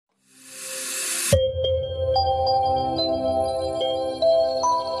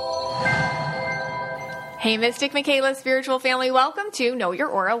Hey, Mystic Michaela, spiritual family. Welcome to Know Your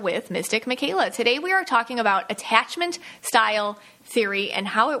Aura with Mystic Michaela. Today we are talking about attachment style theory and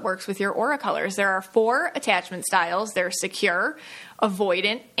how it works with your aura colors. There are 4 attachment styles. They're secure,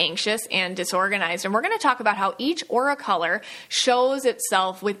 avoidant, anxious, and disorganized. And we're going to talk about how each aura color shows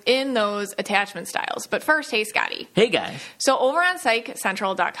itself within those attachment styles. But first, hey, Scotty. Hey, guys. So over on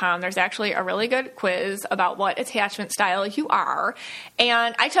PsychCentral.com, there's actually a really good quiz about what attachment style you are.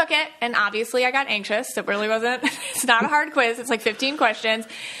 And I took it, and obviously I got anxious. It really wasn't, it's not a hard quiz. It's like 15 questions.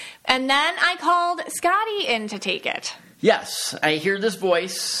 And then I called Scotty in to take it. Yes, I hear this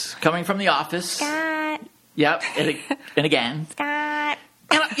voice coming from the office. Scott. Yep, and again. Scott.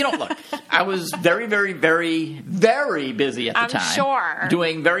 And, look, I was very, very, very, very busy at the time. I'm sure.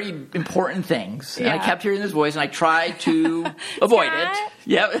 Doing very important things. Yeah. And I kept hearing this voice, and I tried to avoid Scott? it.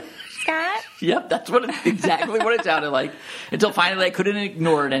 Yep. Scott. Yep, that's exactly what it sounded like. Until finally I couldn't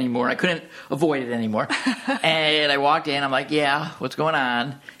ignore it anymore. I couldn't avoid it anymore. And I walked in. I'm like, yeah, what's going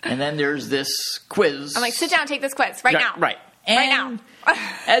on? And then there's this quiz. I'm like, sit down, take this quiz right now. Right. Right And now.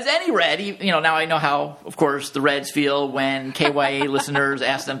 as any Red, now I know how, of course, the Reds feel when KYA listeners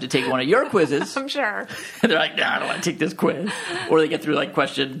ask them to take one of your quizzes. I'm sure. And they're like, no, I don't want to take this quiz. Or they get through like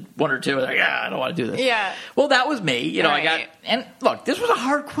question 1 or 2 and they're like, I don't want to do this. Yeah. Well, that was me. Right. And look, this was a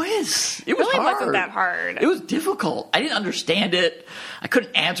hard quiz. It was really hard. wasn't that hard. It was difficult. I didn't understand it. I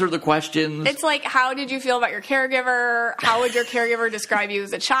couldn't answer the questions. It's like, how did you feel about your caregiver? How would your caregiver describe you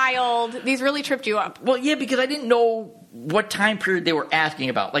as a child? These really tripped you up. Well, yeah, because I didn't know what time period they were asking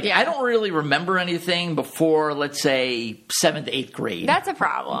about. Like, Yeah. I don't really remember anything before, let's say, 7th to 8th grade. That's a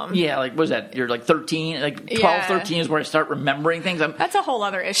problem. Yeah, like, what was that? You're like 13? Like, 12, Yeah. 13 is where I start remembering things. That's a whole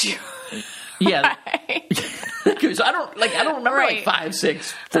other issue. Yeah. Right. So I don't remember Right. like 5,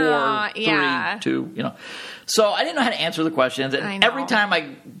 6, 4, yeah. 3, 2, So I didn't know how to answer the questions. I And know. every time I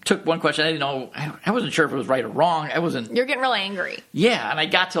took one question, I didn't know, I wasn't sure if it was right or wrong. You're getting real angry. Yeah, and I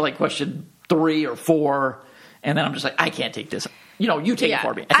got to like question 3 or 4, and then I'm just like, I can't take this. You take it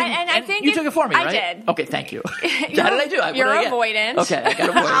for me. I think you took it for me, I right? did. Okay, thank you. How did I do? You're What did I get? avoidant. Okay, I got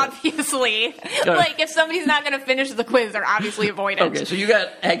avoidant. Obviously. Like, if somebody's not going to finish the quiz, they're obviously avoidant. Okay, so you got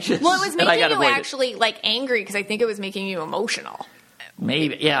anxious. Well, it was and I making got you avoidant. actually, like, angry because I think it was making you emotional.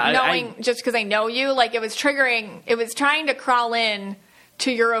 Maybe, yeah. Just because I know you, like, it was trying to crawl in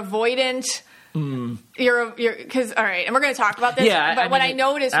to your avoidant. Because all right, and we're going to talk about this. Yeah, but what I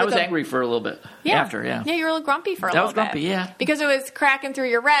noticed, I was angry for a little bit after. Yeah, you were a little grumpy for a I little was grumpy, bit. yeah, because it was cracking through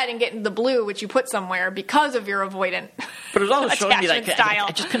your red and getting the blue, which you put somewhere because of your avoidant. But it was also showing me like style.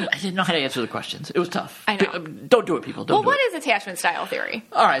 I just couldn't. I didn't know how to answer the questions. It was tough. I know. Don't do it, people. Don't. What is attachment style theory?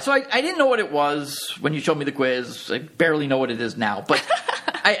 All right, so I didn't know what it was when you showed me the quiz. I barely know what it is now, but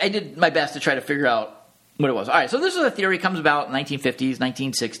I did my best to try to figure out what it was. All right, so this is a theory comes about in the 1950s,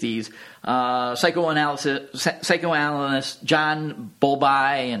 1960s. Psychoanalyst John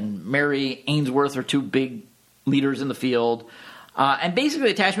Bowlby and Mary Ainsworth are 2 big leaders in the field. And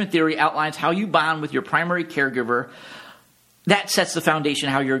basically, attachment theory outlines how you bond with your primary caregiver. That sets the foundation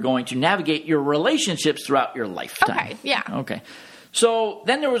how you're going to navigate your relationships throughout your lifetime. Okay, yeah. Okay. So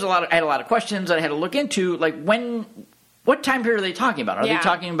then I had a lot of questions that I had to look into, like what time period are they talking about? Are they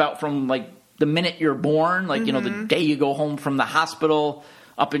talking about from like the minute you're born, like, the day you go home from the hospital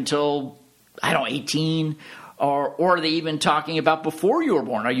up until, 18? Or are they even talking about before you were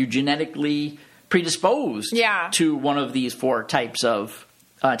born? Are you genetically predisposed to one of these 4 types of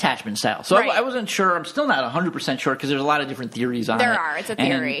attachment styles? So I wasn't sure. I'm still not 100% sure because there's a lot of different theories on it. There are. It's a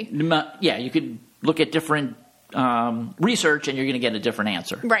theory. And, you could look at different research and you're going to get a different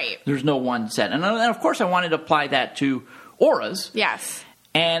answer. Right. There's no one set. And of course I wanted to apply that to auras. Yes.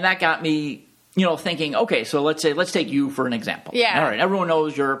 And that got me, thinking, okay, so let's take you for an example. Yeah. All right, everyone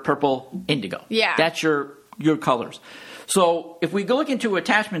knows you're purple indigo. Yeah. That's your colors. So if we go look into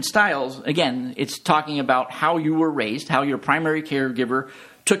attachment styles, again, it's talking about how you were raised, how your primary caregiver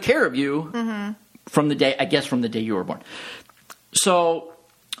took care of you from the day you were born. So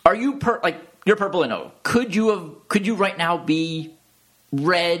are you you're purple indigo? Could you right now be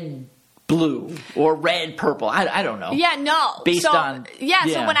red blue or red purple? I don't know. Yeah, no. So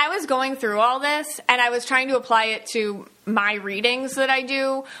when I was going through all this and I was trying to apply it to my readings that I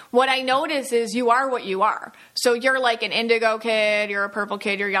do, what I notice is you are what you are. So you're like an indigo kid, you're a purple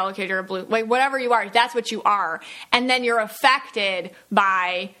kid, you're a yellow kid, you're a blue, like whatever you are, that's what you are. And then you're affected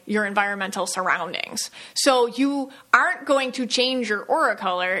by your environmental surroundings. So you aren't going to change your aura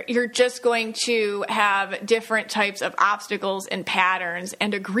color. You're just going to have different types of obstacles and patterns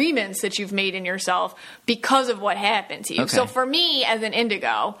and agreements that you've made in yourself because of what happened to you. Okay. So for me as an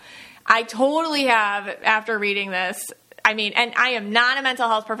indigo, I totally have, after reading this, I mean, and I am not a mental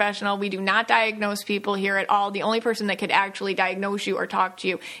health professional. We do not diagnose people here at all. The only person that could actually diagnose you or talk to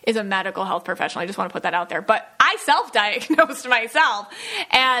you is a medical health professional. I just want to put that out there. But I self-diagnosed myself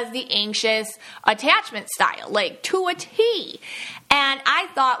as the anxious attachment style, like to a T. And I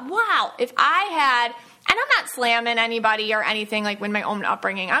thought, wow, if I had, and I'm not slamming anybody or anything like with my own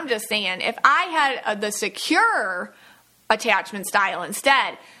upbringing. I'm just saying, if I had the secure attachment style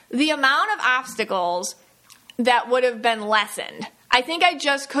instead, the amount of obstacles that would have been lessened. I think I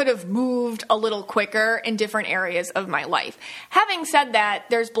just could have moved a little quicker in different areas of my life. Having said that,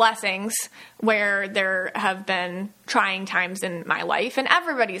 there's blessings where there have been trying times in my life and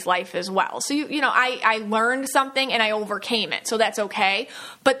everybody's life as well. So, I learned something and I overcame it. So that's okay.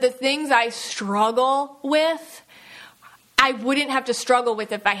 But the things I struggle with, I wouldn't have to struggle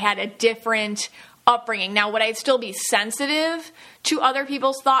with if I had a different upbringing. Now, would I still be sensitive to other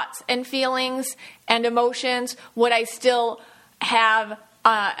people's thoughts and feelings and emotions? Would I still have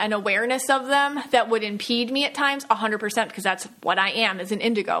an awareness of them that would impede me at times? 100%, because that's what I am as an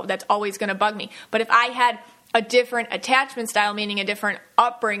indigo. That's always going to bug me. But if I had a different attachment style, meaning a different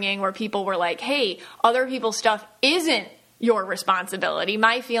upbringing where people were like, hey, other people's stuff isn't your responsibility.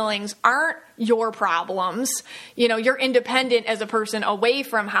 My feelings aren't your problems. You're independent as a person away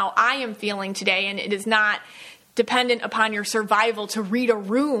from how I am feeling today, and it is not dependent upon your survival to read a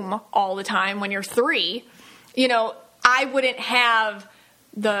room all the time when you're 3. I wouldn't have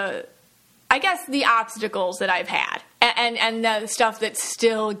the obstacles that I've had and the stuff that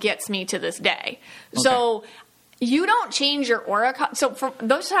still gets me to this day. Okay. So you don't change your aura. So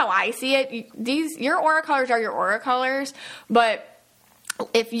this is how I see it. Your aura colors are your aura colors. But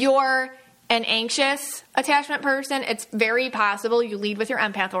if you're an anxious attachment person, it's very possible you lead with your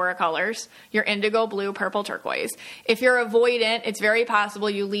empath aura colors, your indigo, blue, purple, turquoise. If you're avoidant, it's very possible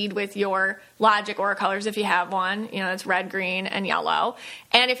you lead with your logic aura colors if you have one. It's red, green, and yellow.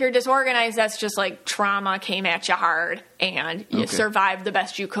 And if you're disorganized, that's just like trauma came at you hard and you survived the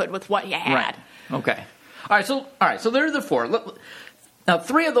best you could with what you had. Right. Okay. All right. So there are the 4. Now,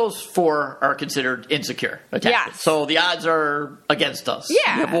 3 of those 4 are considered insecure attachments. Yes. So the odds are against us.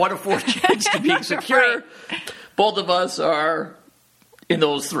 Yeah. You have 1 of 4 chance to be secure. Right. Both of us are in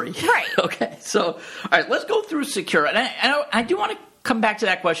those 3. Right. Okay. So, all right, let's go through secure. And I do want to come back to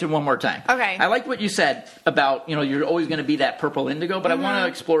that question one more time. Okay. I like what you said about, you're always going to be that purple indigo, but I want to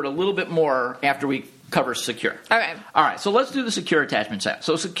explore it a little bit more after we cover secure. Okay. All right. So let's do the secure attachment style.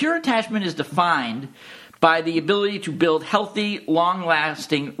 So secure attachment is defined by the ability to build healthy,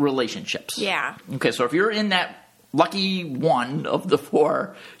 long-lasting relationships. Yeah. Okay, so if you're in that lucky 1 of the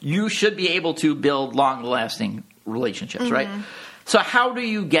 4, you should be able to build long-lasting relationships, right? So how do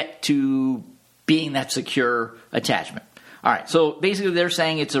you get to being that secure attachment? All right, so basically they're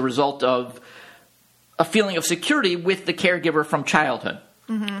saying it's a result of a feeling of security with the caregiver from childhood.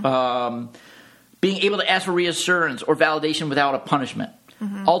 Being able to ask for reassurance or validation without a punishment.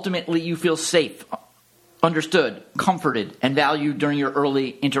 Ultimately, you feel safe, understood, comforted, and valued during your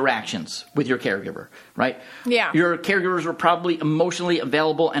early interactions with your caregiver, right? Yeah. Your caregivers were probably emotionally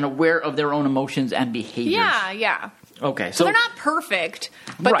available and aware of their own emotions and behaviors. Yeah. Okay. So they're not perfect,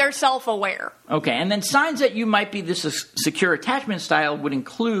 but they're self-aware. Okay. And then signs that you might be this secure attachment style would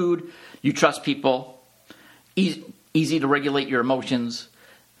include you trust people, easy to regulate your emotions,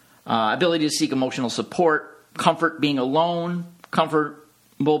 ability to seek emotional support, comfort being alone,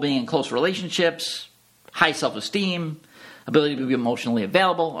 comfortable being in close relationships, high self-esteem, ability to be emotionally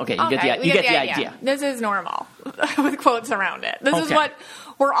available. Okay, you get the idea. This is normal with quotes around it. This is what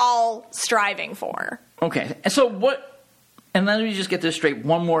we're all striving for. Okay, and let me just get this straight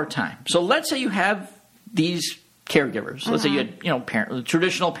one more time. So let's say you have these caregivers. Let's say you had,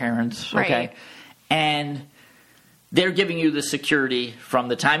 traditional parents, okay? Right. And they're giving you the security from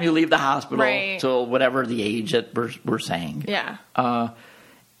the time you leave the hospital till whatever the age that we're saying. Yeah.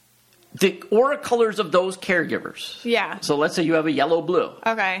 The aura colors of those caregivers. Yeah. So let's say you have a yellow-blue.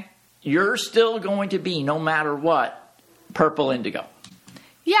 Okay. You're still going to be, no matter what, purple indigo.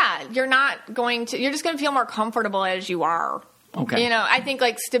 Yeah, you're just going to feel more comfortable as you are. Okay. I think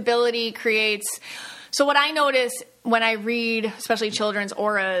like stability creates. So what I notice when I read, especially children's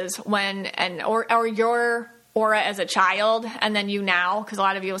auras, or your aura as a child, and then you now, because a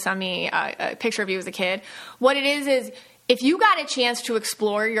lot of you will send me a picture of you as a kid. What it is if you got a chance to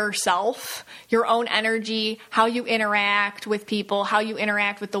explore yourself, your own energy, how you interact with people, how you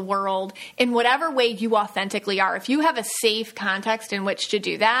interact with the world, in whatever way you authentically are, if you have a safe context in which to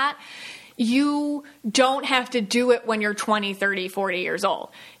do that, you don't have to do it when you're 20, 30, 40 years old.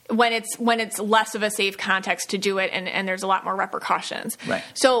 When it's less of a safe context to do it and there's a lot more repercussions. Right.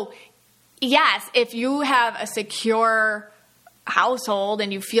 So yes, if you have a secure household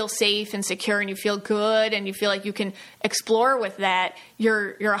and you feel safe and secure and you feel good and you feel like you can explore with that,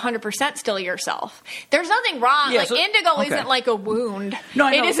 you're 100% still yourself. There's nothing wrong. Yeah, indigo isn't like a wound. No,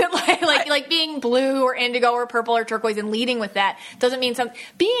 I know. It isn't like being blue or indigo or purple or turquoise and leading with that doesn't mean something.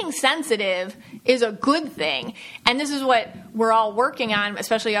 Being sensitive is a good thing. And this is what we're all working on,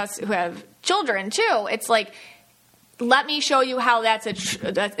 especially us who have children too. It's like, let me show you how that's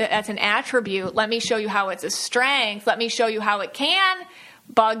an attribute. Let me show you how it's a strength. Let me show you how it can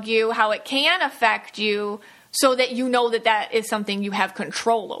bug you, how it can affect you, so that you know that is something you have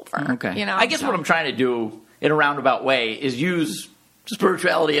control over. Okay. You know? I guess what I'm trying to do in a roundabout way is use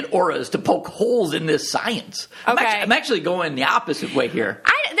spirituality and auras to poke holes in this science. Okay. I'm actually going the opposite way here.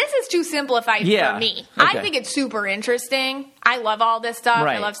 This is too simplified for me. Okay. I think it's super interesting. I love all this stuff.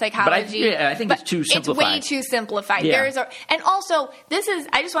 Right. I love psychology. But I think it's too simplified. It's way too simplified. Yeah. And also,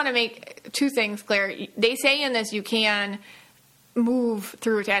 I just want to make two things clear. They say in this you can move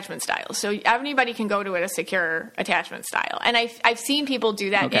through attachment styles. So anybody can go to a secure attachment style. And I've seen people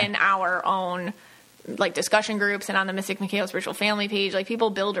do that in our own like discussion groups and on the Mystic Mikhail Spiritual Family page. Like,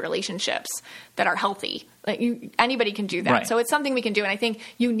 people build relationships that are healthy. Like, anybody can do that. Right. So it's something we can do. And I think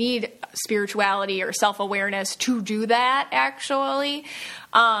you need spirituality or self-awareness to do that, actually.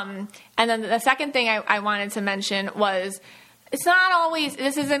 And then the second thing I wanted to mention was, it's not always,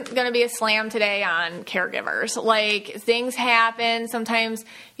 this isn't going to be a slam today on caregivers. Like, things happen. Sometimes,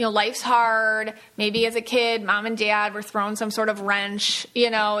 life's hard. Maybe as a kid, mom and dad were thrown some sort of wrench.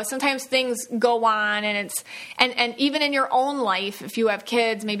 Sometimes things go on, and and even in your own life, if you have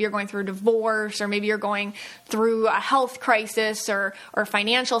kids, maybe you're going through a divorce, or maybe you're going through a health crisis or a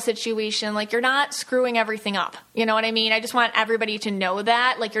financial situation. Like, you're not screwing everything up. You know what I mean? I just want everybody to know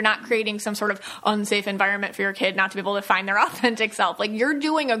that. Like, you're not creating some sort of unsafe environment for your kid not to be able to find their authentic self. Like, you're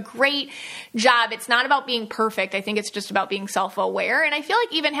doing a great job. It's not about being perfect. I think it's just about being self-aware. And I feel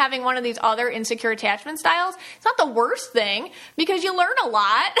like even having one of these other insecure attachment styles, it's not the worst thing, because you learn a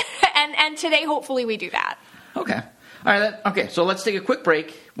lot. and today, hopefully, we do that. Okay. All right. Okay. So let's take a quick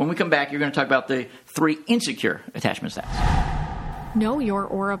break. When we come back, you're going to talk about the 3 insecure attachment styles. Know Your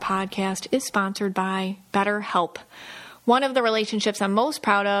Aura podcast is sponsored by BetterHelp. One of the relationships I'm most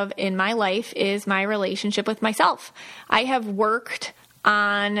proud of in my life is my relationship with myself. I have worked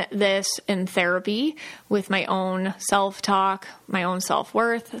on this in therapy with my own self-talk, my own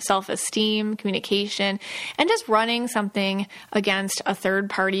self-worth, self-esteem, communication, and just running something against a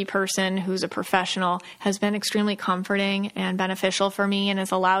third-party person who's a professional has been extremely comforting and beneficial for me, and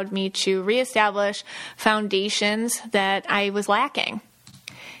has allowed me to reestablish foundations that I was lacking.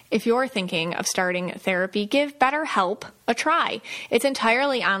 If you're thinking of starting therapy, give BetterHelp a try. It's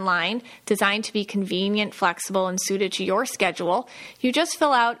entirely online, designed to be convenient, flexible, and suited to your schedule. You just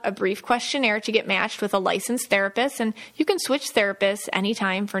fill out a brief questionnaire to get matched with a licensed therapist, and you can switch therapists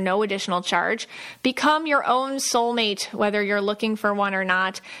anytime for no additional charge. Become your own soulmate, whether you're looking for one or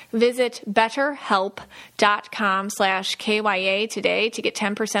not. Visit betterhelp.com/KYA today to get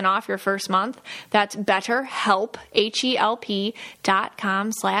 10% off your first month. That's betterhelp,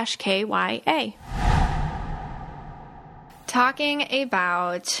 HELP.com/KYA. Talking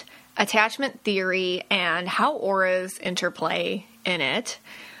about attachment theory and how auras interplay in it.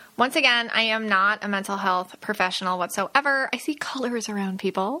 Once again, I am not a mental health professional whatsoever. I see colors around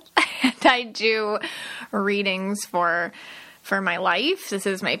people, and I do readings for my life. This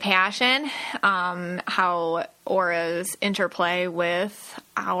is my passion, how auras interplay with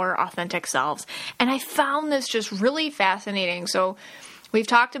our authentic selves. And I found this just really fascinating. So we've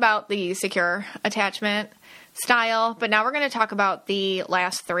talked about the secure attachment style, but now we're going to talk about the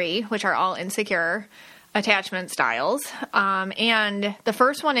last 3, which are all insecure attachment styles. And the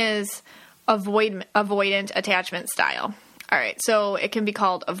first one is avoidant attachment style. All right, so it can be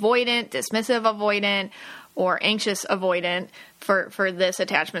called avoidant, dismissive avoidant, or anxious avoidant for this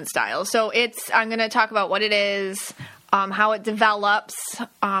attachment style. So I'm going to talk about what it is, how it develops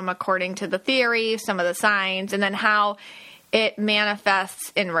according to the theory, some of the signs, and then how it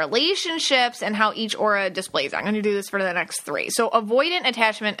manifests in relationships and how each aura displays. I'm going to do this for the next 3. So avoidant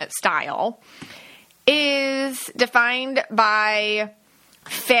attachment style is defined by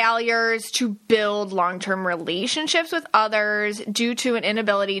failures to build long-term relationships with others due to an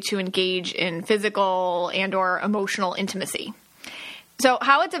inability to engage in physical and or emotional intimacy. So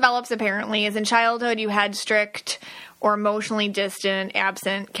how it develops apparently is in childhood you had strict or emotionally distant,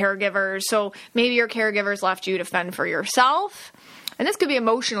 absent caregivers. So maybe your caregivers left you to fend for yourself. And this could be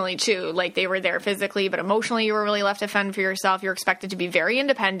emotionally too, like they were there physically, but emotionally you were really left to fend for yourself. You're expected to be very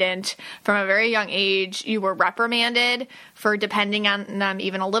independent from a very young age. You were reprimanded for depending on them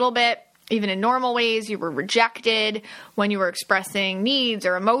even a little bit. even in normal ways, you were rejected when you were expressing needs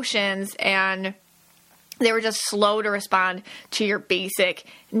or emotions, and they were just slow to respond to your basic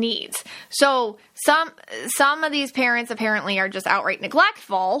needs. So some of these parents apparently are just outright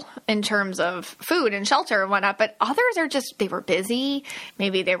neglectful in terms of food and shelter and whatnot, but others are just, they were busy.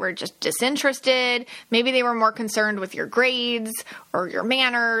 Maybe they were just disinterested. Maybe they were more concerned with your grades or your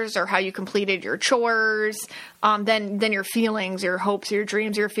manners or how you completed your chores than your feelings, your hopes, your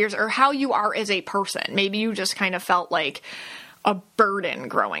dreams, your fears, or how you are as a person. Maybe you just kind of felt like a burden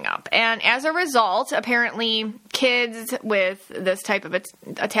growing up. And as a result, apparently kids with this type of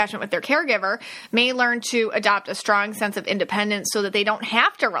attachment with their caregiver may learn to adopt a strong sense of independence so that they don't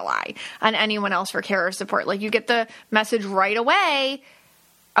have to rely on anyone else for care or support. Like, you get the message right away,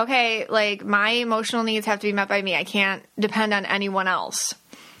 okay, like, my emotional needs have to be met by me. I can't depend on anyone else.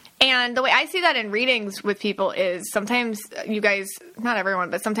 And the way I see that in readings with people is sometimes you guys, not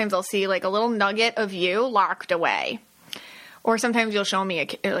everyone, but sometimes I'll see like a little nugget of you locked away. Or sometimes you'll show me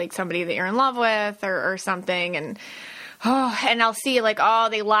like somebody that you're in love with or something, and I'll see like, oh,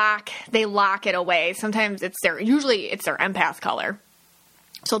 they lock it away. Sometimes usually it's their empath color.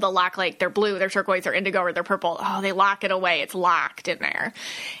 So they'll lock like their blue, their turquoise, their indigo, or their purple. Oh, they lock it away. It's locked in there.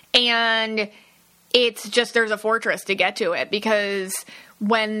 And it's just, there's a fortress to get to it, because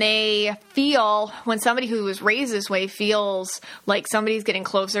when somebody who was raised this way feels like somebody's getting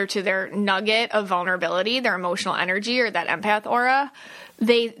closer to their nugget of vulnerability, their emotional energy, or that empath aura,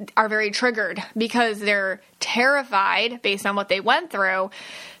 they are very triggered because they're terrified, based on what they went through,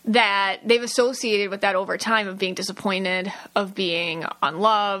 that they've associated with that over time, of being disappointed, of being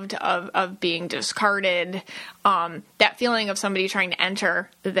unloved, of being discarded. That feeling of somebody trying to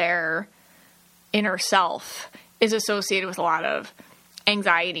enter their inner self is associated with a lot of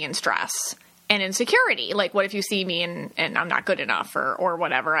anxiety and stress and insecurity. Like, what if you see me and I'm not good enough or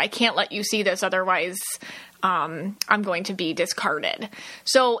whatever? I can't let you see this, otherwise I'm going to be discarded.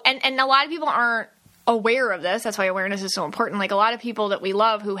 So, and a lot of people aren't aware of this. That's why awareness is so important. Like, a lot of people that we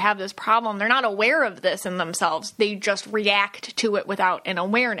love who have this problem, they're not aware of this in themselves. They just react to it without an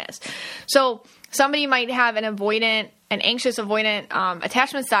awareness. So somebody might have an anxious avoidant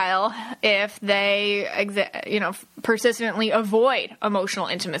attachment style if they, persistently avoid emotional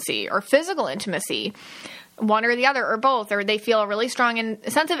intimacy or physical intimacy, one or the other or both, or they feel a really strong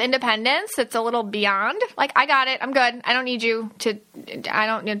sense of independence. It's a little beyond, like, I got it, I'm good, I don't need you to,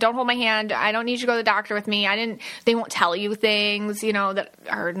 don't hold my hand, I don't need you to go to the doctor with me, they won't tell you things, that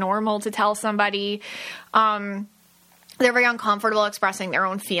are normal to tell somebody. They're very uncomfortable expressing their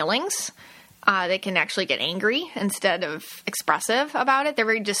own feelings. They can actually get angry instead of expressive about it. They're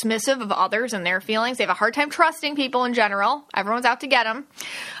very dismissive of others and their feelings. They have a hard time trusting people in general. Everyone's out to get them.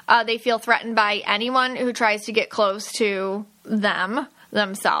 They feel threatened by anyone who tries to get close to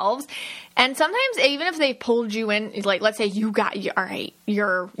themselves. And sometimes, even if they pulled you in, like, let's say you got in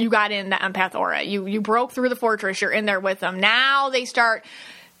the empath aura. You broke through the fortress. You're in there with them. Now they start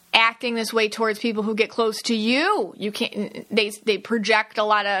acting this way towards people who get close to you. You can't. They project a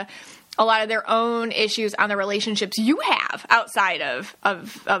lot of their own issues on the relationships you have outside of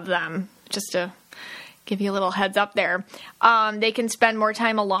them, just to give you a little heads up there. They can spend more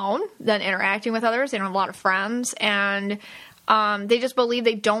time alone than interacting with others. They don't have a lot of friends, and they just believe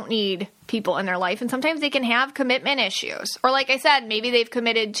they don't need people in their life. And sometimes they can have commitment issues. Or, like I said, maybe they've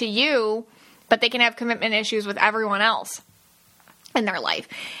committed to you, but they can have commitment issues with everyone else in their life.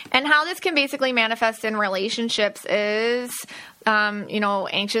 And how this can basically manifest in relationships is,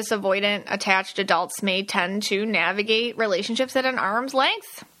 anxious, avoidant, attached adults may tend to navigate relationships at an arm's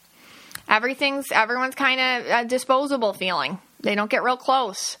length. Everyone's kind of a disposable feeling. They don't get real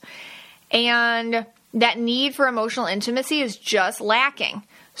close. And that need for emotional intimacy is just lacking.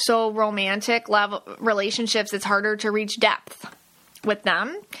 So romantic relationships, it's harder to reach depth with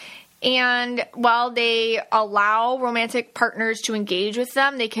them. And while they allow romantic partners to engage with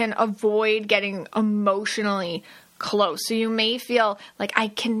them, they can avoid getting emotionally close. So you may feel like, I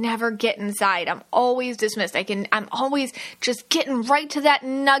can never get inside. I'm always dismissed. I'm always just getting right to that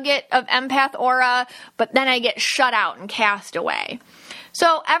nugget of empath aura, but then I get shut out and cast away.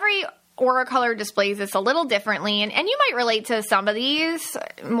 So every aura color displays this a little differently, and you might relate to some of these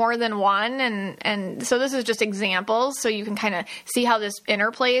more than one, and so this is just examples so you can kind of see how this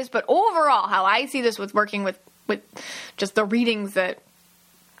interplays. But overall, how I see this with working with just the readings that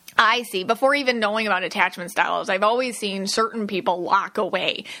I see, before even knowing about attachment styles, I've always seen certain people lock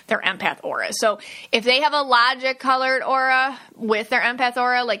away their empath aura. So if they have a logic colored aura with their empath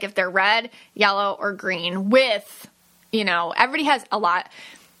aura, like if they're red, yellow, or green with, everybody has a lot.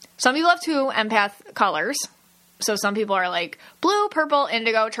 Some people have two empath colors. So some people are like blue, purple,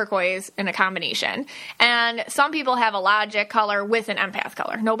 indigo, turquoise in a combination. And some people have a logic color with an empath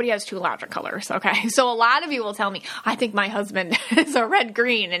color. Nobody has two logic colors, okay? So a lot of you will tell me, I think my husband is a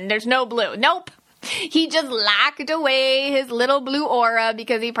red-green and there's no blue. Nope. He just locked away his little blue aura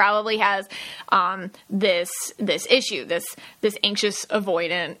because he probably has this issue, this anxious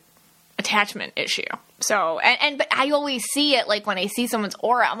avoidant attachment issue. So, but I always see it, like when I see someone's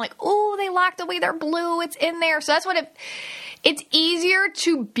aura, I'm like, oh, they locked away their blue. It's in there. So that's what it's easier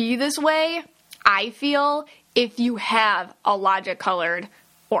to be this way, I feel, if you have a logic colored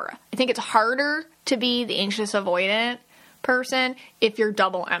aura. I think it's harder to be the anxious avoidant person if you're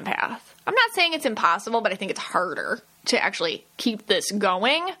double empath. I'm not saying it's impossible, but I think it's harder to actually keep this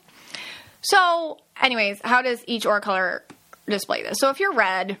going. So anyways, how does each aura color display this? So if you're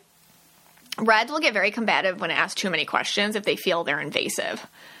red, reds will get very combative when asked too many questions if they feel they're invasive.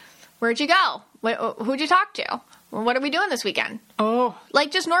 Where'd you go? Who'd you talk to? What are we doing this weekend? Oh,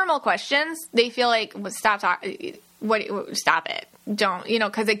 like just normal questions. They feel like, stop it. Don't,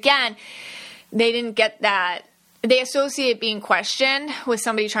 because again, they didn't get that. They associate being questioned with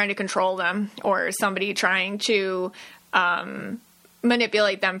somebody trying to control them or somebody trying to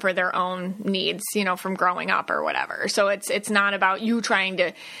manipulate them for their own needs, from growing up or whatever. So it's not about you trying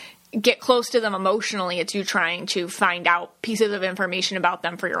to get close to them emotionally. It's you trying to find out pieces of information about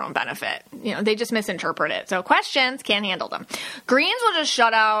them for your own benefit. They just misinterpret it. So questions, can't handle them. Greens will just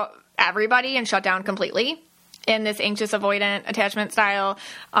shut out everybody and shut down completely. In this anxious avoidant attachment style,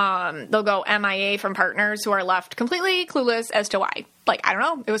 they'll go MIA from partners who are left completely clueless as to why. Like, I don't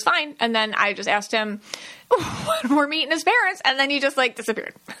know, it was fine. And then I just asked him when we're meeting his parents, and then he just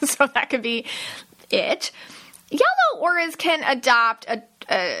disappeared. So that could be it. Yellow auras can adopt a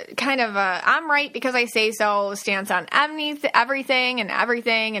kind of a I'm right because I say so stance on everything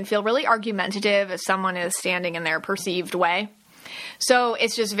and feel really argumentative if someone is standing in their perceived way. So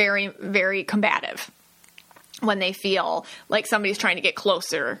it's just very, very combative. When they feel like somebody's trying to get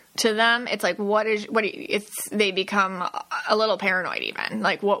closer to them, it's like, they become a little paranoid even.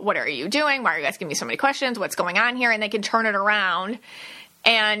 Like, what are you doing? Why are you asking me so many questions? What's going on here? And they can turn it around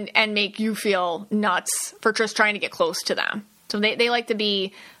and make you feel nuts for just trying to get close to them. So they like to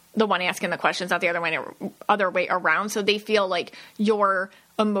be the one asking the questions, not the other way around. So they feel like they feel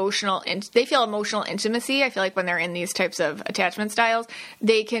emotional intimacy. I feel like when they're in these types of attachment styles,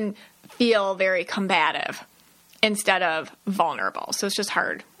 they can feel very combative instead of vulnerable. So it's just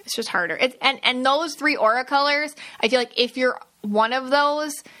hard. It's just harder. And those three aura colors, I feel like if you're one of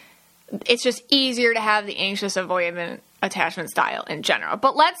those, it's just easier to have the anxious avoidant attachment style in general.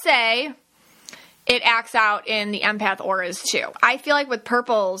 But let's say it acts out in the empath auras too. I feel like with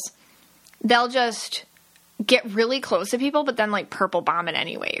purples, they'll just get really close to people, but then purple bomb it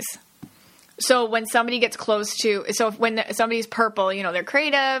anyways. So when somebody gets close to, when somebody's purple, they're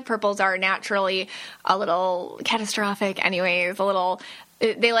creative. Purples are naturally a little catastrophic anyways,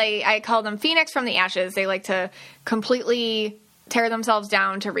 I call them phoenix from the ashes. They like to completely tear themselves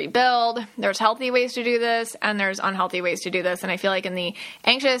down to rebuild. There's healthy ways to do this and there's unhealthy ways to do this. And I feel like in the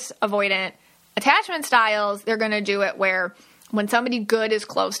anxious avoidant attachment styles, they're going to do it where when somebody good is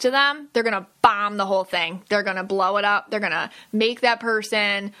close to them, they're going to bomb the whole thing. They're going to blow it up. They're going to make that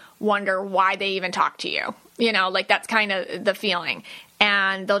person wonder why they even talk to you. That's kind of the feeling.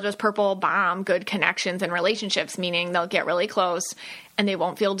 And they'll just purple bomb good connections and relationships, meaning they'll get really close and they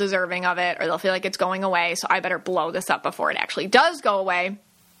won't feel deserving of it or they'll feel like it's going away. So I better blow this up before it actually does go away.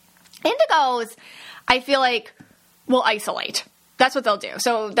 Indigos, I feel like, will isolate. That's what they'll do.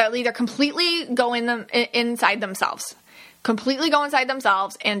 So they'll either completely go inside themselves. Completely go inside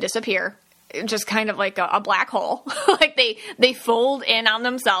themselves and disappear, just kind of like a black hole. Like they fold in on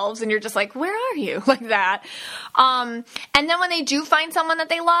themselves and you're just like, where are you? Like that. And then when they do find someone that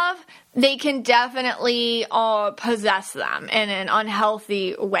they love, they can definitely possess them in an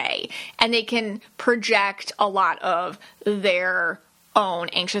unhealthy way. And they can project a lot of their own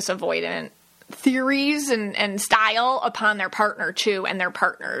anxious avoidant theories and style upon their partner too and their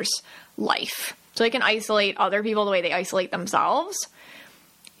partner's life. So they can isolate other people the way they isolate themselves.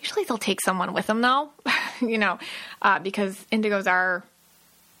 Usually they'll take someone with them though, because indigos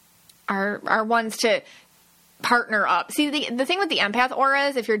are ones to partner up. See, the thing with the empath aura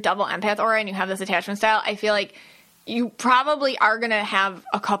is if you're double empath aura and you have this attachment style, I feel like you probably are going to have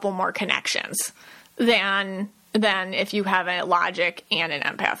a couple more connections than if you have a logic and an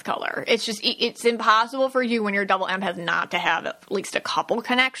empath color. It's impossible for you when you're double empath not to have at least a couple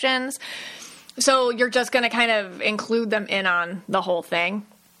connections. So you're just going to kind of include them in on the whole thing.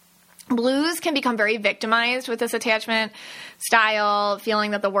 Blues can become very victimized with this attachment style,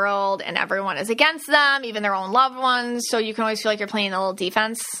 feeling that the world and everyone is against them, even their own loved ones. So you can always feel like you're playing a little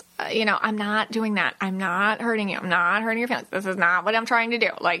defense. I'm not doing that. I'm not hurting you. I'm not hurting your feelings. This is not what I'm trying to do.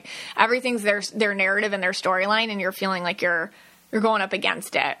 Like, everything's their narrative and their storyline, and you're feeling like you're going up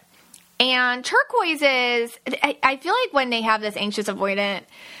against it. And turquoises, I feel like when they have this anxious avoidant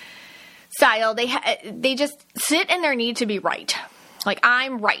style, they just sit in their need to be right. Like,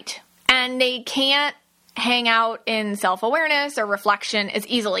 I'm right. And they can't hang out in self-awareness or reflection as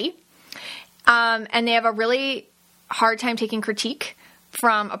easily. And they have a really hard time taking critique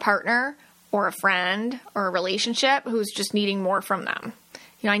from a partner or a friend or a relationship who's just needing more from them.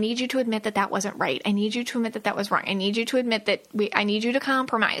 I need you to admit that wasn't right. I need you to admit that was wrong. I need you to admit that I need you to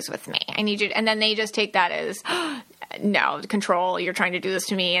compromise with me. I need you to, and then they just take that as, no, control, you're trying to do this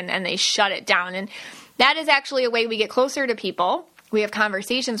to me, and they shut it down. And that is actually a way we get closer to people. We have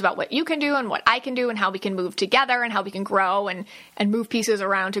conversations about what you can do and what I can do and how we can move together and how we can grow and move pieces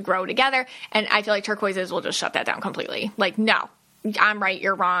around to grow together. And I feel like turquoises will just shut that down completely. Like, no, I'm right,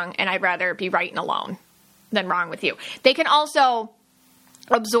 you're wrong, and I'd rather be right and alone than wrong with you. They can also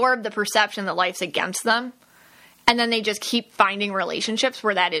absorb the perception that life's against them, and then they just keep finding relationships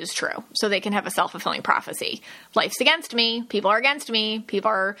where that is true. So they can have a self-fulfilling prophecy. Life's against me. People are against me. People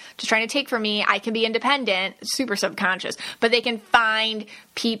are just trying to take from me. I can be independent, super subconscious. But they can find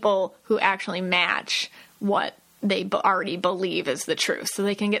people who actually match what they already believe is the truth. So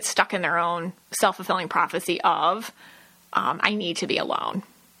they can get stuck in their own self-fulfilling prophecy of, I need to be alone.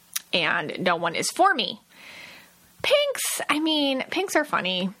 And no one is for me. Pinks are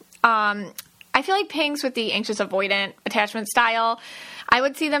funny. I feel like pinks with the anxious avoidant attachment style, I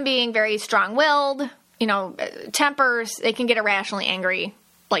would see them being very strong-willed, tempers. They can get irrationally angry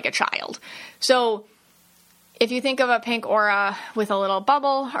like a child. So if you think of a pink aura with a little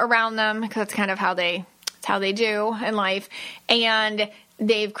bubble around them, because that's kind of how they do in life, and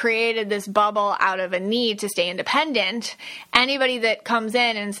they've created this bubble out of a need to stay independent, anybody that comes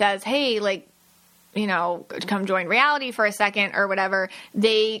in and says, hey, come join reality for a second or whatever,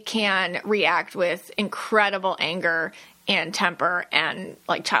 they can react with incredible anger and temper and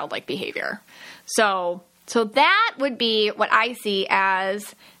like childlike behavior. So that would be what I see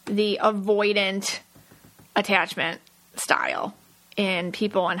as the avoidant attachment style in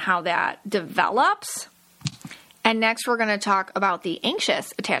people and how that develops. And next we're going to talk about the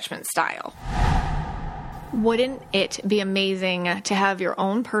anxious attachment style. Wouldn't it be amazing to have your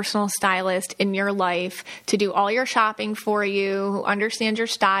own personal stylist in your life to do all your shopping for you, who understands your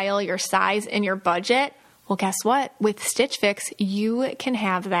style, your size, and your budget? Well, guess what? With Stitch Fix, you can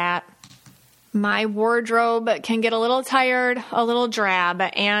have that. My wardrobe can get a little tired, a little drab,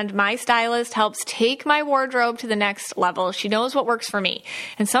 and my stylist helps take my wardrobe to the next level. She knows what works for me.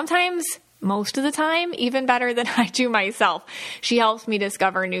 And sometimes, most of the time, even better than I do myself. She helps me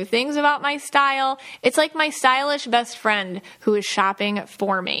discover new things about my style. It's like my stylish best friend who is shopping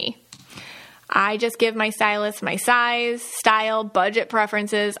for me. I just give my stylist my size, style, budget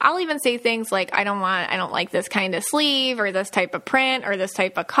preferences. I'll even say things like, I don't like this kind of sleeve or this type of print or this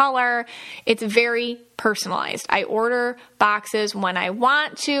type of color. It's very personalized. I order boxes when I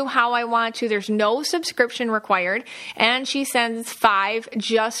want to, how I want to. There's no subscription required. And she sends 5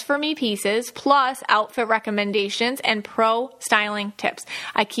 just for me pieces, plus outfit recommendations and pro styling tips.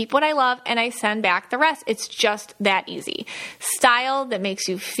 I keep what I love and I send back the rest. It's just that easy. Style that makes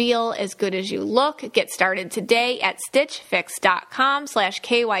you feel as good as you look. Get started today at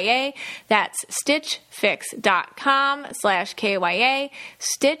stitchfix.com/KYA. That's stitchfix.com/KYA.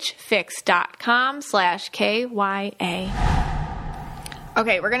 stitchfix.com/KYA.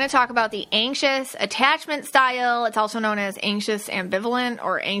 Okay, we're going to talk about the anxious attachment style. It's also known as anxious ambivalent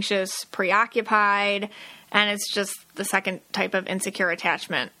or anxious preoccupied, and it's just the second type of insecure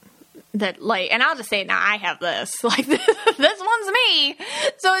attachment that, and I'll just say it now, I have this. This one's me.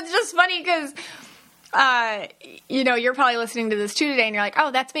 So it's just funny because, you're probably listening to this too today and you're like,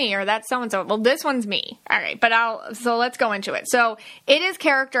 oh, that's me or that's so-and-so. Well, this one's me. All right, so let's go into it. So it is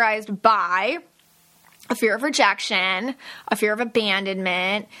characterized by a fear of rejection, a fear of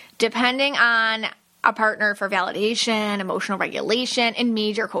abandonment, depending on a partner for validation, emotional regulation, and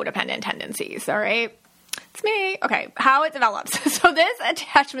major codependent tendencies, all right? It's me. Okay, how it develops. So this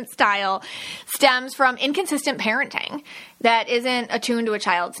attachment style stems from inconsistent parenting that isn't attuned to a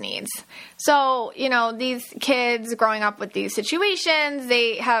child's needs. So, these kids growing up with these situations,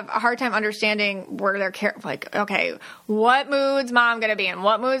 they have a hard time understanding where they're okay, what mood's mom going to be in?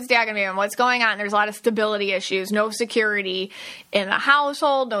 What mood's dad going to be in? What's going on? There's a lot of stability issues, no security in the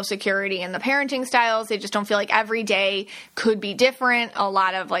household, no security in the parenting styles. They just don't feel like every day could be different. A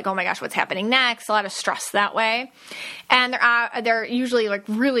lot of oh my gosh, what's happening next? A lot of stress that way. And they're usually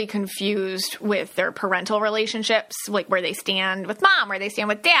really confused with their parental relationships, where they stand with mom, where they stand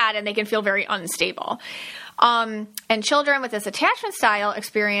with dad, and they can feel very unstable. And children with this attachment style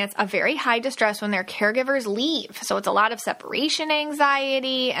experience a very high distress when their caregivers leave. So it's a lot of separation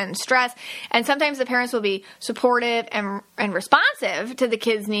anxiety and stress. And sometimes the parents will be supportive and responsive to the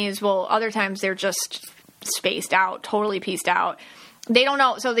kids' needs, while other times they're just spaced out, totally pieced out. They don't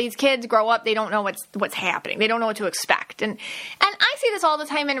know. So these kids grow up, they don't know what's happening. They don't know what to expect. And I see this all the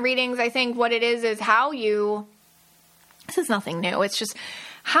time in readings. I think what it is how this is nothing new. It's just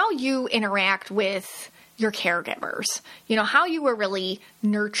how you interact with your caregivers, how you were really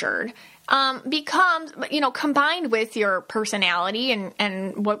nurtured, becomes, combined with your personality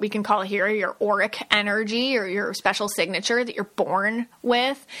and what we can call here your auric energy or your special signature that you're born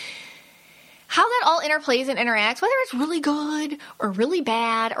with. How that all interplays and interacts, whether it's really good or really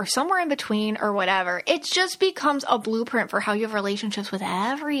bad or somewhere in between or whatever, it just becomes a blueprint for how you have relationships with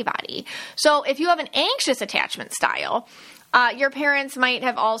everybody. So if you have an anxious attachment style, your parents might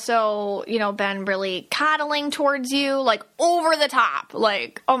have also, been really coddling towards you, over the top,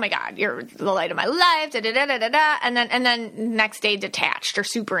 oh my God, you're the light of my life, da da da da da, and then next day detached or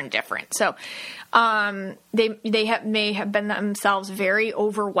super indifferent. So, they may have been themselves very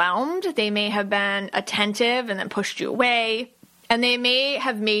overwhelmed. They may have been attentive and then pushed you away, and they may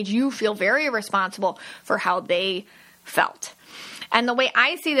have made you feel very responsible for how they felt. And the way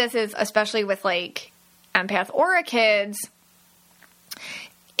I see this is, especially with empath aura kids,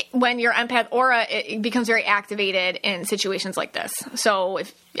 when your empath aura, it becomes very activated in situations like this. So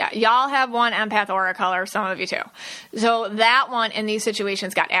y'all have one empath aura color, some of you too. So that one in these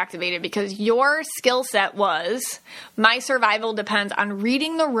situations got activated because your skill set was, my survival depends on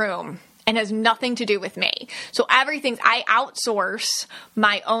reading the room and has nothing to do with me. So I outsource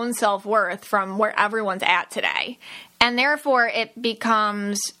my own self-worth from where everyone's at today. And therefore it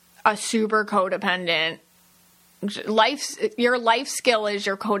becomes a super codependent your life skill is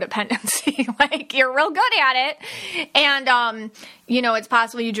your codependency. You're real good at it. And, it's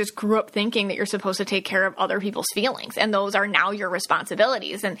possible you just grew up thinking that you're supposed to take care of other people's feelings, and those are now your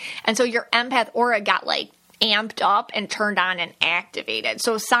responsibilities. And so your empath aura got amped up and turned on and activated.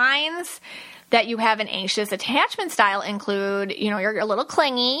 So signs that you have an anxious attachment style include, you're a little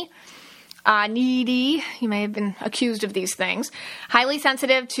clingy, needy. You may have been accused of these things. Highly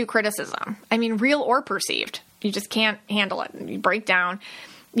sensitive to criticism. Real or perceived. You just can't handle it. You break down.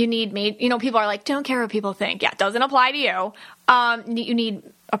 You need people are don't care what people think. Yeah, it doesn't apply to you. You need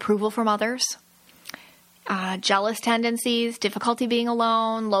approval from others. Jealous tendencies, difficulty being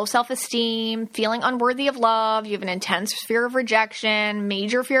alone, low self-esteem, feeling unworthy of love. You have an intense fear of rejection,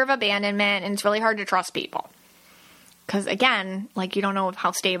 major fear of abandonment, and it's really hard to trust people. Because again, you don't know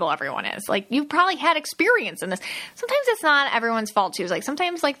how stable everyone is. You've probably had experience in this. Sometimes it's not everyone's fault too.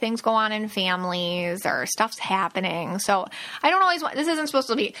 Sometimes things go on in families or stuff's happening. So I don't always this isn't supposed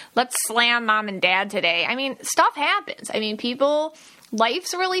to be, let's slam mom and dad today. Stuff happens.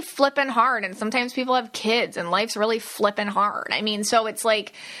 Life's really flipping hard, and sometimes people have kids and life's really flipping hard. So it's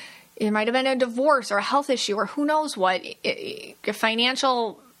it might have been a divorce or a health issue or who knows what, a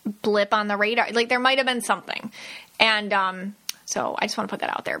financial blip on the radar. There might have been something. And so I just want to put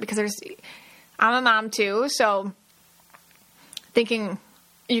that out there because I'm a mom too. So you can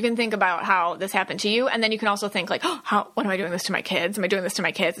think about how this happened to you. And then you can also think what am I doing this to my kids? Am I doing this to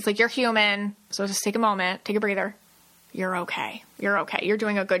my kids? It's you're human. So just take a moment, take a breather. You're okay. You're okay. You're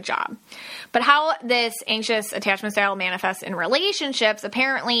doing a good job. But how this anxious attachment style manifests in relationships,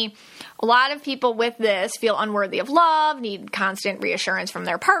 apparently a lot of people with this feel unworthy of love, need constant reassurance from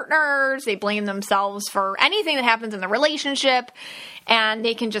their partners. They blame themselves for anything that happens in the relationship, and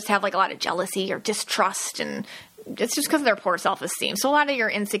they can just have a lot of jealousy or distrust, and it's just because of their poor self-esteem. So a lot of your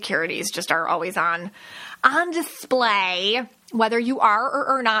insecurities just are always on display, whether you are or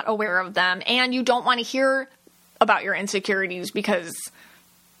are not aware of them, and you don't want to hear about your insecurities because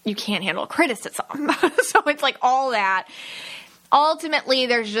you can't handle criticism. So it's all that. Ultimately,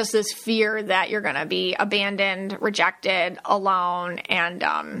 there's just this fear that you're going to be abandoned, rejected, alone, and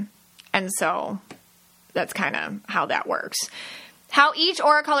so that's kind of how that works. how each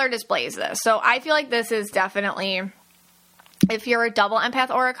aura color displays this. So I feel like this is definitely, if you're a double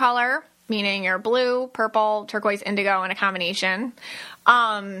empath aura color, meaning you're blue, purple, turquoise, indigo in a combination,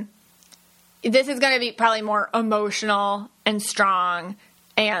 this is going to be probably more emotional and strong,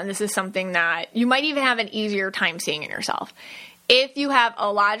 and this is something that you might even have an easier time seeing in yourself. If you have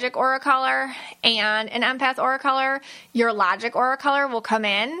a logic aura color and an empath aura color, your logic aura color will come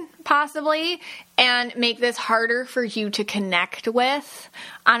in, possibly, and make this harder for you to connect with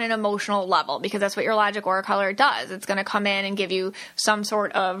on an emotional level, because that's what your logic aura color does. It's going to come in and give you some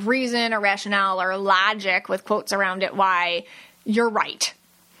sort of reason or rationale or logic with quotes around it why you're right.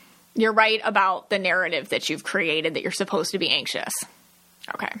 You're right about the narrative that you've created that you're supposed to be anxious.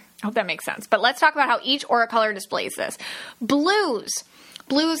 Okay, I hope that makes sense. But let's talk about how each aura color displays this. Blues.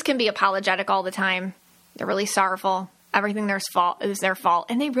 Blues can be apologetic all the time. They're really sorrowful. Everything is their fault.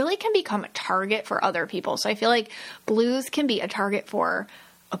 And they really can become a target for other people. So I feel like blues can be a target for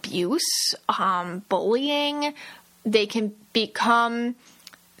abuse, bullying. They can become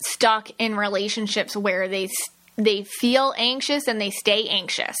stuck in relationships where they feel anxious and they stay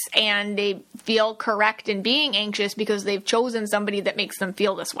anxious, and they feel correct in being anxious because they've chosen somebody that makes them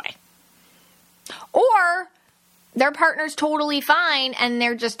feel this way. Or their partner's totally fine and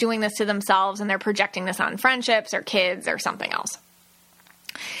they're just doing this to themselves and they're projecting this on friendships or kids or something else.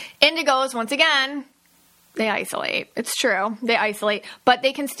 Indigos, once again, they isolate. It's true. They isolate, but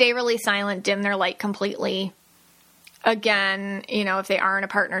they can stay really silent, dim their light completely. Again, if they are in a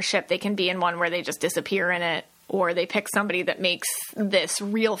partnership, they can be in one where they just disappear in it. Or they pick somebody that makes this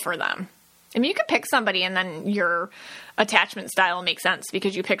real for them. I mean, you could pick somebody and then your attachment style makes sense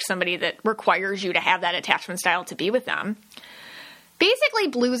because you picked somebody that requires you to have that attachment style to be with them. Basically,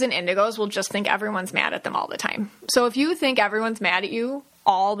 blues and indigos will just think everyone's mad at them all the time. So if you think everyone's mad at you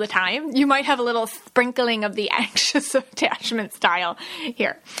all the time, you might have a little sprinkling of the anxious attachment style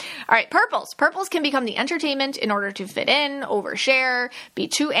here. All right, purples. Purples can become the entertainment in order to fit in, overshare, be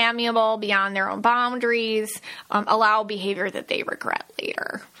too amiable beyond their own boundaries, allow behavior that they regret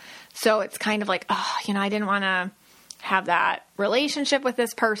later. So it's kind of like, I didn't want to have that relationship with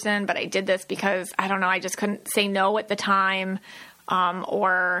this person, but I did this because, I don't know, I just couldn't say no at the time,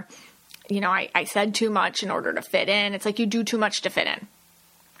 or, I said too much in order to fit in. It's like you do too much to fit in.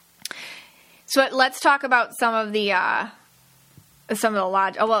 So let's talk about some of the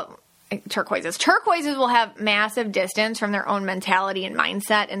turquoises. Turquoises will have massive distance from their own mentality and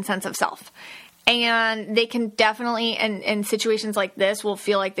mindset and sense of self. And they can definitely, in situations like this, will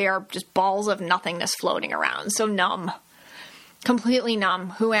feel like they are just balls of nothingness floating around. So numb. Completely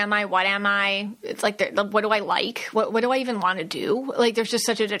numb. Who am I? What am I? It's like, what do I like? What do I even want to do? Like, there's just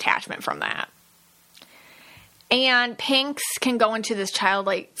such a detachment from that. And pinks can go into this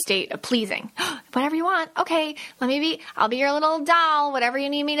childlike state of pleasing. Whatever you want. Okay, I'll be your little doll. Whatever you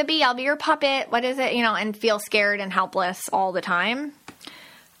need me to be, I'll be your puppet. What is it? And feel scared and helpless all the time.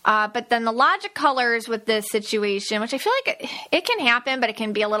 But then the logic colors with this situation, which I feel like it can happen, but it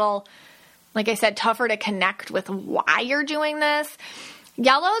can be a little, like I said, tougher to connect with why you're doing this.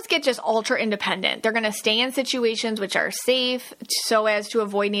 Yellows get just ultra independent. They're going to stay in situations which are safe so as to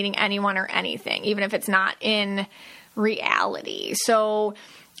avoid needing anyone or anything, even if it's not in reality. So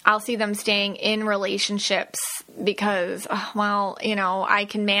I'll see them staying in relationships because, I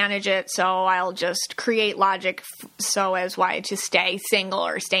can manage it, so I'll just create logic so as why to stay single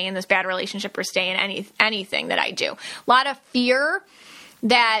or stay in this bad relationship or stay in anything that I do. A lot of fear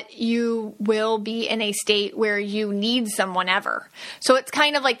that you will be in a state where you need someone ever. So it's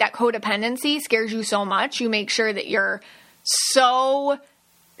kind of like that codependency scares you so much. You make sure that you're so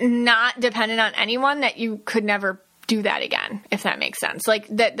not dependent on anyone that you could never do that again, if that makes sense. Like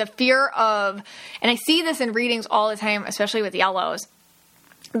the fear of, and I see this in readings all the time, especially with yellows,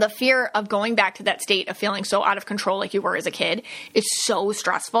 the fear of going back to that state of feeling so out of control like you were as a kid is so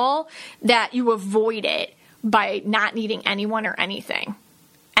stressful that you avoid it by not needing anyone or anything.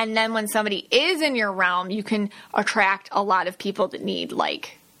 And then when somebody is in your realm, you can attract a lot of people that need,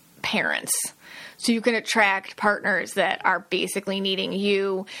 like, parents. So you can attract partners that are basically needing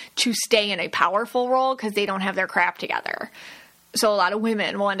you to stay in a powerful role because they don't have their crap together. So a lot of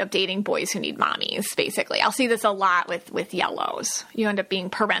women will end up dating boys who need mommies, basically. I'll see this a lot with yellows. You end up being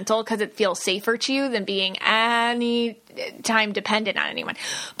parental because it feels safer to you than being any time dependent on anyone.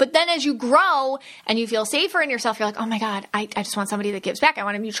 But then as you grow and you feel safer in yourself, you're like, oh my God, I just want somebody that gives back. I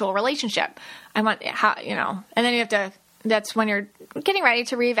want a mutual relationship. And then you have to, that's when you're getting ready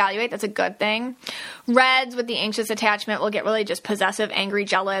to reevaluate. That's a good thing. Reds with the anxious attachment will get really just possessive, angry,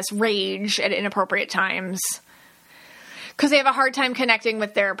 jealous, rage at inappropriate times. Because they have a hard time connecting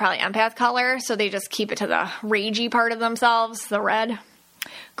with their probably empath color, so they just keep it to the ragey part of themselves, the red.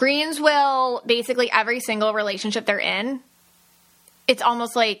 Greens will basically every single relationship they're in, it's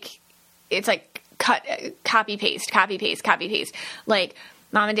almost like it's like copy paste. Like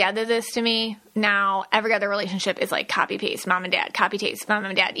mom and dad did this to me. Now every other relationship is like copy paste, mom and dad, copy paste, mom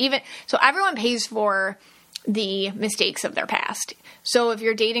and dad. Even so, everyone pays for the mistakes of their past. So if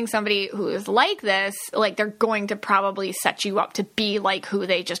you're dating somebody who is like this, like they're going to probably set you up to be like who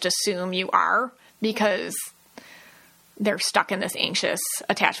they just assume you are, because they're stuck in this anxious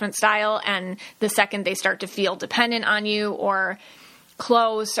attachment style. And the second they start to feel dependent on you or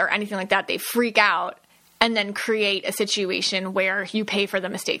close or anything like that, they freak out and then create a situation where you pay for the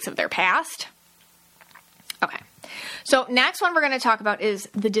mistakes of their past. Okay. So next one we're going to talk about is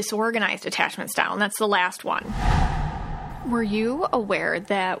the disorganized attachment style, and that's the last one. Were you aware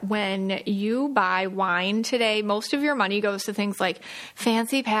that when you buy wine today, most of your money goes to things like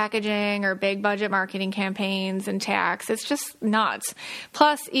fancy packaging or big budget marketing campaigns and tax? It's just nuts.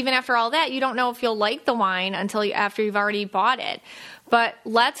 Plus, even after all that, you don't know if you'll like the wine until after you've already bought it. But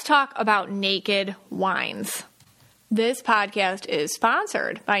let's talk about Naked Wines. This podcast is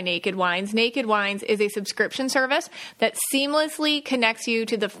sponsored by Naked Wines. Naked Wines is a subscription service that seamlessly connects you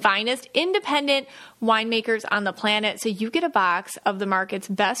to the finest independent winemakers on the planet. So you get a box of the market's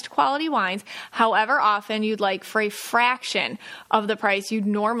best quality wines, however often you'd like, for a fraction of the price you'd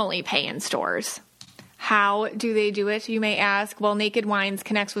normally pay in stores. How do they do it, you may ask? Well, Naked Wines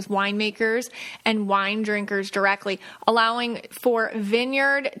connects with winemakers and wine drinkers directly, allowing for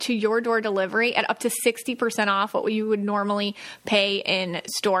vineyard to your door delivery at up to 60% off what you would normally pay in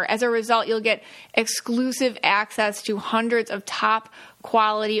store. As a result, you'll get exclusive access to hundreds of top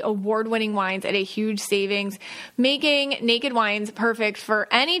quality, award-winning wines at a huge savings, making Naked Wines perfect for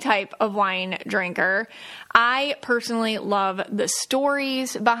any type of wine drinker. I personally love the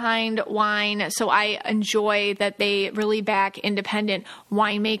stories behind wine, so I enjoy that they really back independent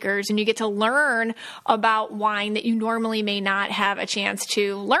winemakers, and you get to learn about wine that you normally may not have a chance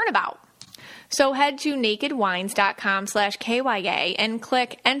to learn about. So head to nakedwines.com/KYA and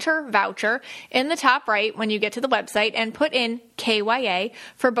click Enter Voucher in the top right when you get to the website and put in KYA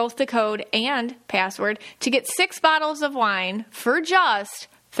for both the code and password to get 6 bottles of wine for just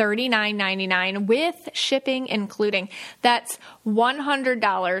 $39.99 with shipping including. That's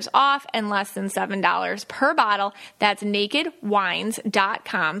 $100 off and less than $7 per bottle. That's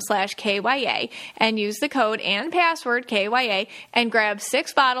nakedwines.com/KYA and use the code and password KYA and grab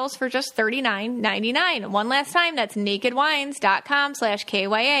 6 bottles for just $39.99. One last time, that's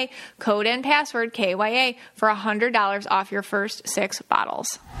nakedwines.com/KYA, code and password KYA for $100 off your first 6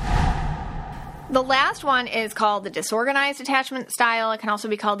 bottles. The last one is called the disorganized attachment style. It can also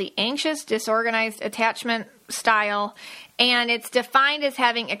be called the anxious disorganized attachment style. And it's defined as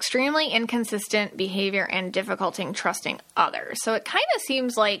having extremely inconsistent behavior and difficulty trusting others. So it kind of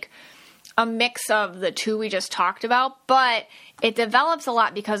seems like a mix of the two we just talked about, but it develops a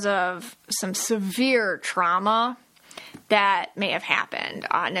lot because of some severe trauma that may have happened,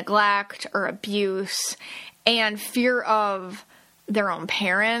 neglect or abuse, and fear of their own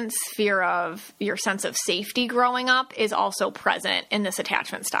parents, fear of your sense of safety growing up is also present in this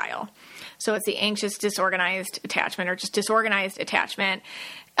attachment style. So it's the anxious disorganized attachment or just disorganized attachment.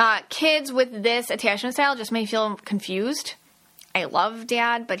 Kids with this attachment style just may feel confused. I love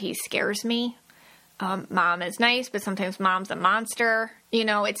dad, but he scares me. Mom is nice, but sometimes mom's a monster. You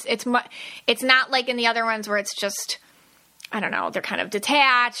know, it's not like in the other ones where it's just, I don't know, they're kind of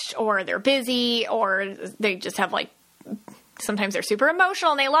detached or they're busy or they just have like, sometimes they're super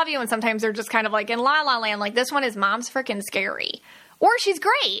emotional and they love you, and sometimes they're just kind of like in la la land. Like this one is mom's freaking scary, or she's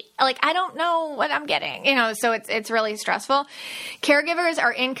great. Like I don't know what I'm getting, you know. So it's really stressful. Caregivers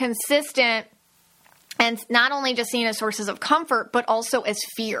are inconsistent, and not only just seen as sources of comfort, but also as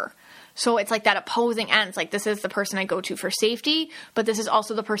fear. So it's like that opposing ends. Like this is the person I go to for safety, but this is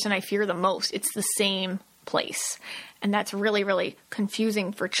also the person I fear the most. It's the same place. And that's really, really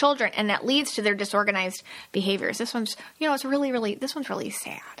confusing for children. And that leads to their disorganized behaviors. This one's, you know, this one's really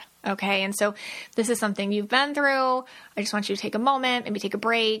sad. Okay. And so this is something you've been through. I just want you to take a moment, maybe take a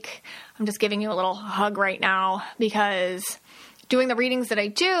break. I'm just giving you a little hug right now because doing the readings that I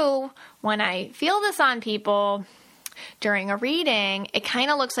do, when I feel this on people during a reading, it kind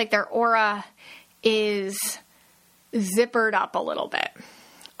of looks like their aura is zippered up a little bit.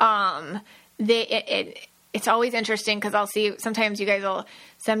 It's always interesting because I'll see sometimes you guys will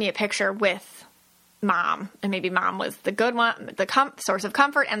send me a picture with mom, and maybe mom was the good one, the source of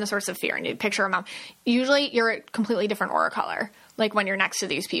comfort and the source of fear. And you picture a mom. Usually you're a completely different aura color, like when you're next to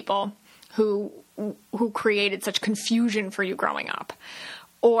these people. who created such confusion for you growing up.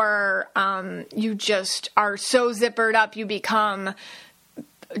 Or you just are so zippered up, you become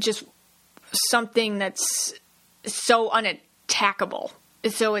just something that's so unattackable.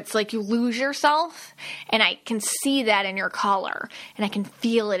 So it's like you lose yourself, and I can see that in your color, and I can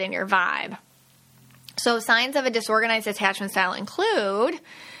feel it in your vibe. So signs of a disorganized attachment style include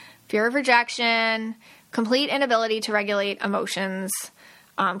fear of rejection, complete inability to regulate emotions,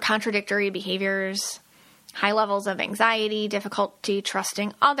 contradictory behaviors, high levels of anxiety, difficulty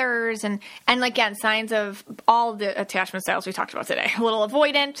trusting others, and again, signs of all the attachment styles we talked about today. A little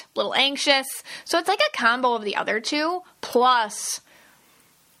avoidant, a little anxious. So it's like a combo of the other two, plus,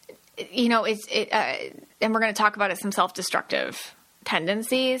 and we're going to talk about it, some self-destructive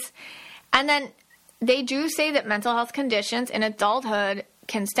tendencies. And then they do say that mental health conditions in adulthood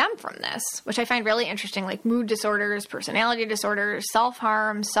can stem from this, which I find really interesting, like mood disorders, personality disorders,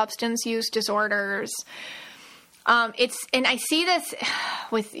 self-harm, substance use disorders. And I see this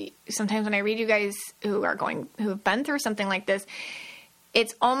with sometimes when I read you guys who have been through something like this,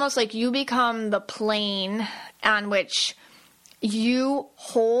 it's almost like you become the plane on which you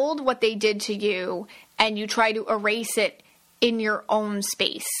hold what they did to you and you try to erase it in your own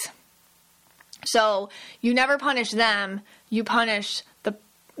space. So you never punish them, you punish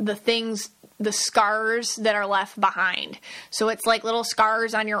the things, the scars that are left behind. So it's like little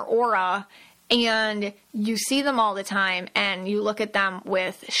scars on your aura, and you see them all the time, and you look at them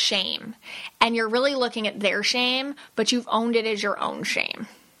with shame. And you're really looking at their shame, but you've owned it as your own shame.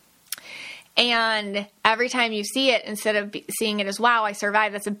 And every time you see it, instead of seeing it as, wow, I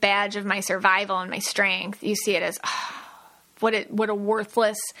survived, that's a badge of my survival and my strength, you see it as, oh, what a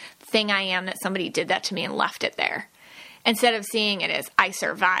worthless thing I am that somebody did that to me and left it there. Instead of seeing it as, I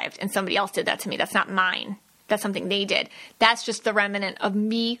survived and somebody else did that to me. That's not mine. That's something they did. That's just the remnant of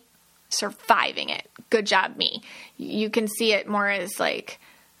me surviving it. Good job, me. You can see it more as like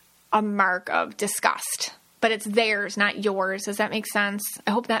a mark of disgust. But it's theirs, not yours. Does that make sense?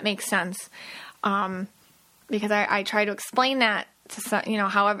 I hope that makes sense. Because I try to explain that to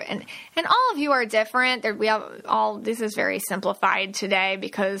however, and all of you are different. We have this is very simplified today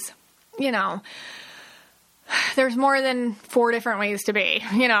because, there's more than 4 different ways to be.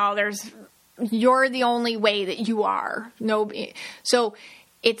 You're the only way that you are. So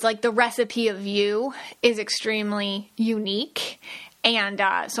it's like the recipe of you is extremely unique. And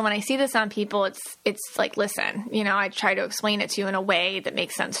so when I see this on people, it's like, listen, I try to explain it to you in a way that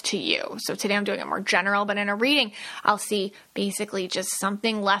makes sense to you. So today I'm doing it more general, but in a reading, I'll see basically just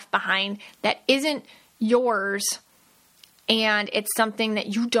something left behind that isn't yours. And it's something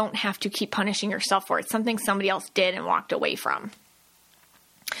that you don't have to keep punishing yourself for. It's something somebody else did and walked away from.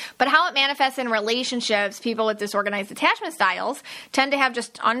 But how it manifests in relationships, people with disorganized attachment styles tend to have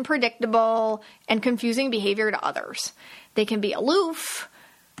just unpredictable and confusing behavior to others. They can be aloof,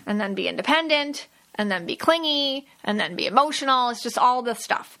 and then be independent, and then be clingy, and then be emotional. It's just all this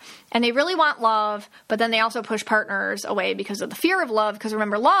stuff. And they really want love, but then they also push partners away because of the fear of love. Because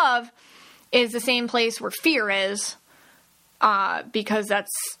remember, love is the same place where fear is, because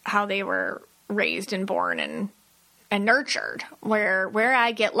that's how they were raised and born and nurtured. Where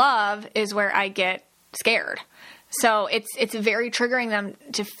I get love is where I get scared. So it's very triggering them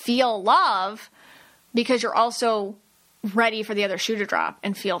to feel love because you're also ready for the other shoe to drop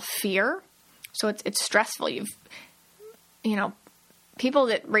and feel fear. So it's stressful. People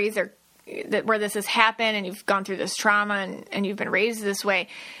that raise where this has happened and you've gone through this trauma and you've been raised this way,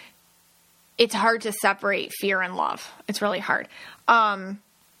 it's hard to separate fear and love. It's really hard.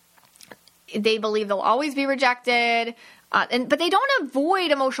 They believe they'll always be rejected, but they don't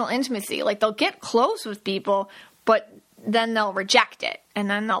avoid emotional intimacy. Like they'll get close with people, but then they'll reject it, and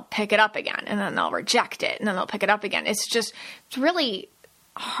then they'll pick it up again, and then they'll reject it, and then they'll pick it up again. It's really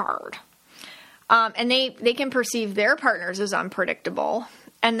hard. And they can perceive their partners as unpredictable,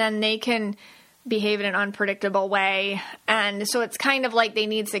 and then they can behave in an unpredictable way. And so it's kind of like they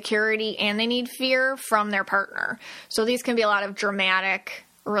need security and they need fear from their partner. So these can be a lot of dramatic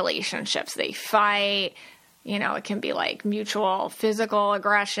relationships. They fight, it can be like mutual physical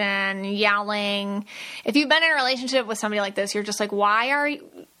aggression, yelling. If you've been in a relationship with somebody like this, you're just like,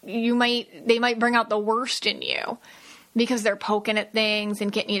 they might bring out the worst in you because they're poking at things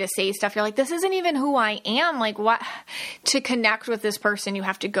and getting you to say stuff. You're like, this isn't even who I am. Like, what? To connect with this person, you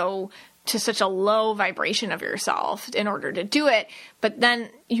have to go to such a low vibration of yourself in order to do it. But then,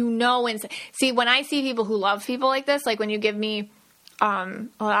 see, when I see people who love people like this, like when you give me, a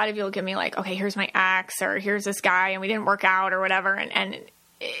lot of you will give me like, okay, here's my ex, or here's this guy and we didn't work out or whatever. And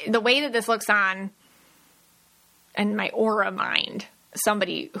the way that this looks on and my aura mind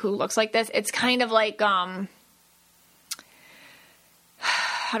somebody who looks like this, it's kind of like, how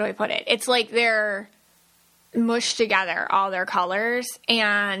do I put it? It's like they're mushed together, all their colors,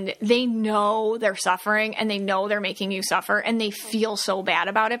 and they know they're suffering and they know they're making you suffer and they feel so bad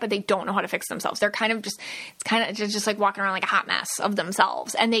about it, but they don't know how to fix themselves. They're kind of just like walking around like a hot mess of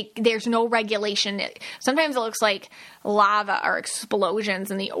themselves, and there's no regulation. Sometimes it looks like lava or explosions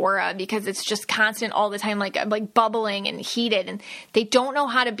in the aura because it's just constant all the time, like bubbling and heated, and they don't know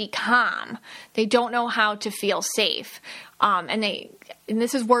how to be calm. They don't know how to feel safe. And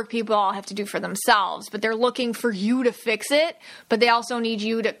this is work people all have to do for themselves, but they're looking for you to fix it, but they also need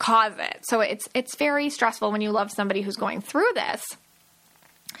you to cause it. So it's very stressful when you love somebody who's going through this.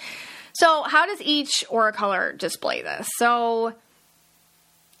 So how does each aura color display this? So,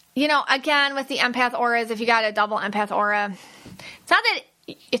 again, with the empath auras, if you got a double empath aura, it's not that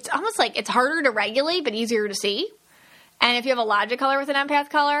it's almost like it's harder to regulate, but easier to see. And if you have a logic color with an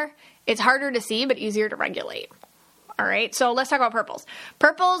empath color, it's harder to see, but easier to regulate. All right, so let's talk about purples.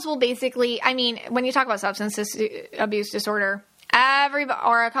 Purples will basically, when you talk about substance abuse disorder, every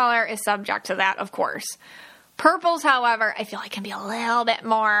aura color is subject to that, of course. Purples, however, I feel like can be a little bit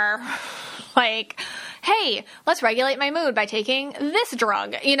more like, hey, let's regulate my mood by taking this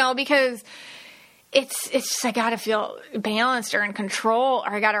drug, because it's just, I gotta feel balanced or in control, or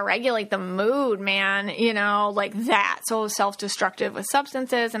I gotta regulate the mood, man, like that. So self-destructive with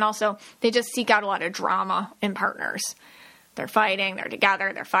substances, and also they just seek out a lot of drama in partners. They're fighting, they're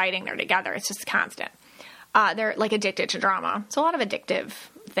together, they're fighting, they're together. It's just constant. They're like addicted to drama. So a lot of addictive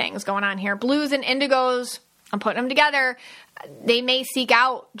things going on here. Blues and indigos, I'm putting them together. They may seek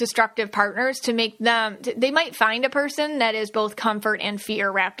out destructive partners to make them, they might find a person that is both comfort and fear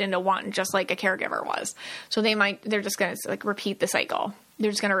wrapped into one, just like a caregiver was. So they're just going to repeat the cycle.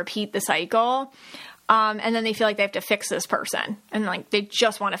 They're just going to repeat the cycle. And then they feel like they have to fix this person, and they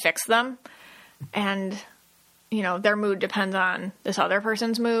just want to fix them. And, their mood depends on this other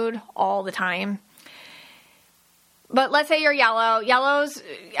person's mood all the time. But let's say you're yellow. Yellows,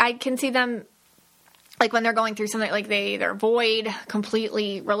 I can see them when they're going through something, they either avoid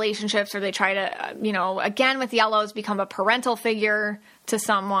completely relationships, or they try to, again with yellows, become a parental figure to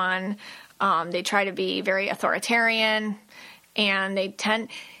someone. They try to be very authoritarian, and they tend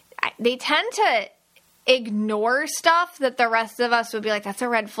to ignore stuff that the rest of us would be like, that's a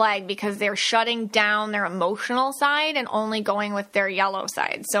red flag, because they're shutting down their emotional side and only going with their yellow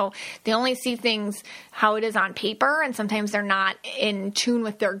side. So they only see things how it is on paper, and sometimes they're not in tune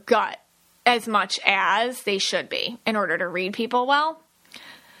with their gut as much as they should be in order to read people well.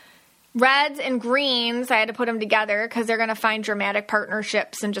 Reds and greens, I had to put them together because they're going to find dramatic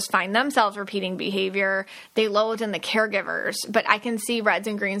partnerships and just find themselves repeating behavior. They loathe in the caregivers, but I can see reds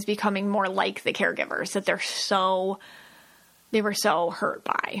and greens becoming more like the caregivers that they were so hurt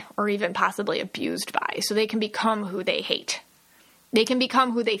by, or even possibly abused by. So they can become who they hate. They can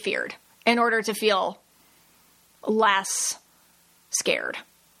become who they feared in order to feel less scared.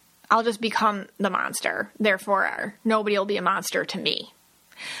 I'll just become the monster. Therefore, nobody will be a monster to me.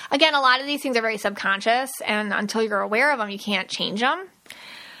 Again, a lot of these things are very subconscious, and until you're aware of them, you can't change them.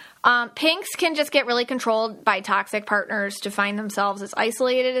 Pinks can just get really controlled by toxic partners to find themselves as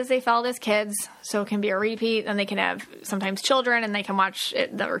isolated as they felt as kids. So it can be a repeat, and they can have sometimes children, and they can watch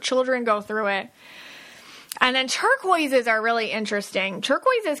their children go through it. And then turquoises are really interesting.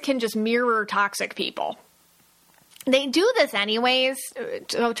 Turquoises can just mirror toxic people. They do this anyways.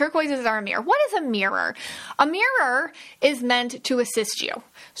 So turquoises are a mirror. What is a mirror? A mirror is meant to assist you.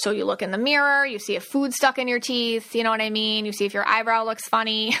 So you look in the mirror, you see if food stuck in your teeth, you know what I mean? You see if your eyebrow looks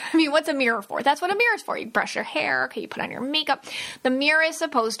funny. What's a mirror for? That's what a mirror is for. You brush your hair, okay, you put on your makeup. The mirror is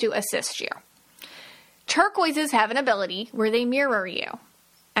supposed to assist you. Turquoises have an ability where they mirror you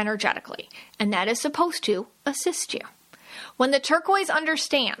energetically, and that is supposed to assist you. When the turquoise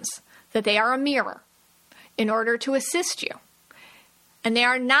understands that they are a mirror, in order to assist you, and they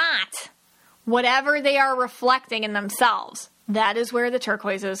are not whatever they are reflecting in themselves, that is where the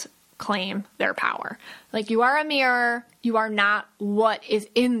turquoises claim their power. You are a mirror, you are not what is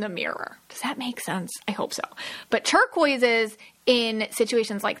in the mirror. Does that make sense? I hope so. But turquoises in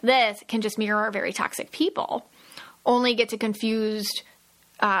situations like this can just mirror very toxic people, only get to confused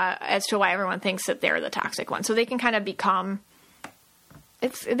as to why everyone thinks that they're the toxic one. So they can kind of become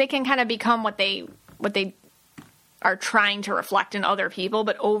what they are trying to reflect in other people,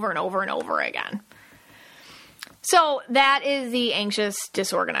 but over and over and over again. So that is the anxious,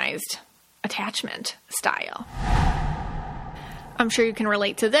 disorganized attachment style. I'm sure you can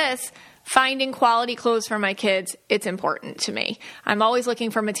relate to this. finding quality clothes for my kids, it's important to me. I'm always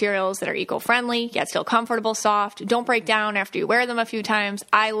looking for materials that are eco-friendly, yet still comfortable, soft, don't break down after you wear them a few times.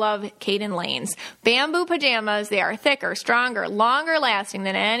 I love Caden Lane's bamboo pajamas. They are thicker, stronger, longer lasting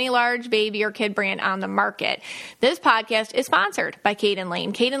than any large baby or kid brand on the market. This podcast is sponsored by Caden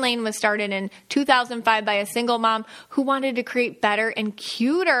Lane. Caden Lane was started in 2005 by a single mom who wanted to create better and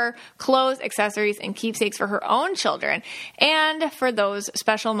cuter clothes, accessories, and keepsakes for her own children. And for those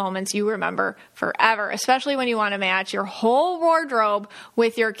special moments you remember forever, especially when you want to match your whole wardrobe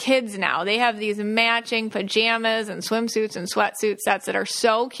with your kids now. They have these matching pajamas and swimsuits and sweatsuit sets that are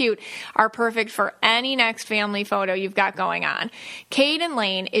so cute, are perfect for any next family photo you've got going on. Caden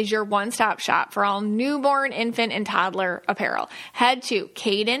Lane is your one-stop shop for all newborn, infant, and toddler apparel. Head to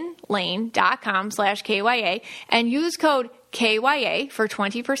cadenlane.com/KYA and use code KYA for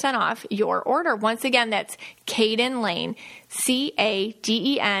 20% off your order. Once again, that's Caden Lane,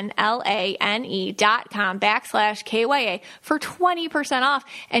 CADENLANE.com/KYA for 20% off.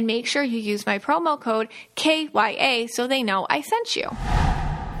 And make sure you use my promo code KYA so they know I sent you.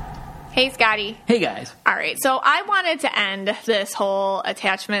 Hey, Scotty. Hey, guys. All right, so I wanted to end this whole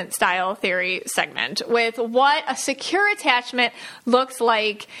attachment style theory segment with what a secure attachment looks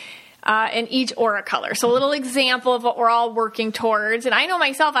like in each aura color. So a little example of what we're all working towards. And I know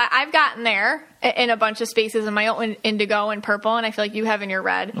myself, I've gotten there in a bunch of spaces in my own indigo and purple, and I feel like you have in your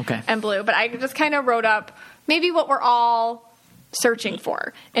red and blue. But I just kind of wrote up maybe what we're all searching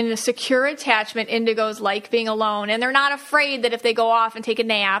for. And a secure attachment, indigos like being alone, and they're not afraid that if they go off and take a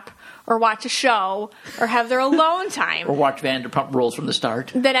nap or watch a show or have their alone time or watch Vanderpump Rules from the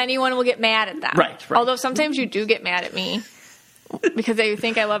start, that anyone will get mad at them. Right. Although sometimes you do get mad at me because they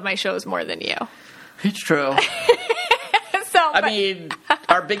think I love my shows more than you. It's true. I mean,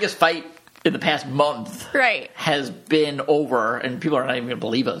 our biggest fight in the past month has been over, and people are not even going to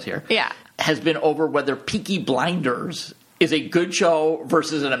believe us here, has been over whether Peaky Blinders is a good show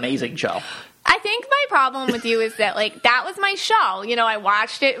versus an amazing show. I think my problem with you is that, like, that was my show. You know, I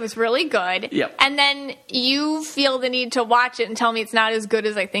watched it. It was really good. Yep. And then you feel the need to watch it and tell me it's not as good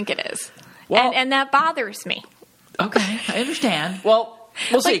as I think it is. Well, and that bothers me. Okay, I understand. Well,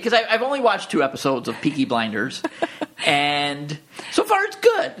 we'll see, because I've only watched 2 episodes of Peaky Blinders, and so far it's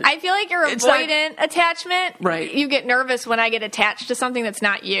good. I feel like you're avoidant attachment. Right. You get nervous when I get attached to something that's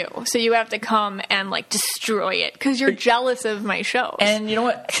not you, so you have to come and, like, destroy it, because you're jealous of my shows. And you know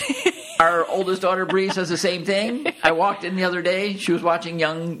what? Our oldest daughter, Bree, says the same thing. I walked in the other day. She was watching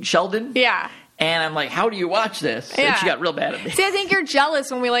Young Sheldon. Yeah. And I'm like, how do you watch this? And she got real mad at me. See, I think you're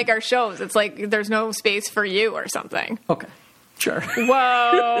jealous when we like our shows. It's like there's no space for you or something. Okay. Sure.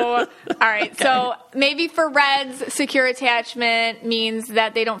 Whoa. All right. Okay. So maybe for Reds, secure attachment means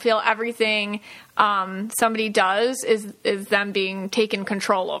that they don't feel everything somebody does is them being taken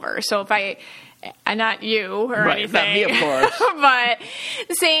control over. So if not you or anything. Not me, of course. But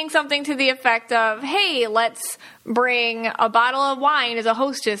saying something to the effect of, hey, let's bring a bottle of wine as a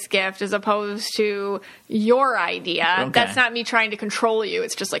hostess gift as opposed to your idea. Okay. That's not me trying to control you.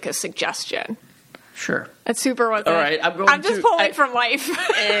 It's just like a suggestion. Sure. That's super what's all right. I'm just pulling from life.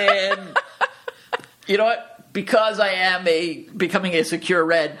 And you know what? Because I am becoming a secure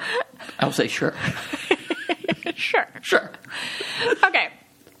red, I'll say sure. Sure. Okay.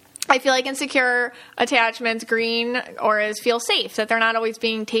 I feel like insecure attachments, green auras feel safe, that they're not always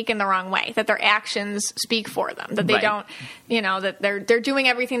being taken the wrong way, that their actions speak for them, that they don't, that they're doing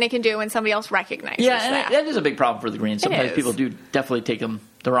everything they can do and somebody else recognizes that. That is a big problem for the greens. Sometimes people do definitely take them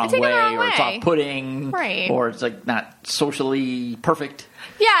the wrong way, or it's off-putting, or it's like not socially perfect.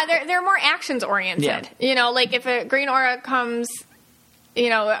 Yeah, they're more actions oriented. Yeah. Like if a green aura comes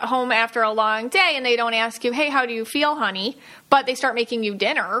home after a long day and they don't ask you, hey, how do you feel, honey? But they start making you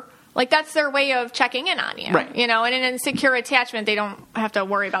dinner. Like, that's their way of checking in on you. Right. And in an insecure attachment, they don't have to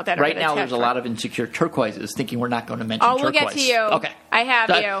worry about that. Right now, there's a lot of insecure turquoises thinking we're not going to mention turquoise. We'll get to you. Okay. I have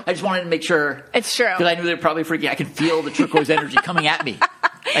you. I just wanted to make sure. It's true. Because I knew they were probably freaking. I can feel the turquoise energy coming at me.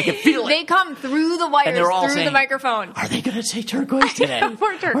 I can feel it. They come through the wires, through saying, the microphone. Are they going to say turquoise today?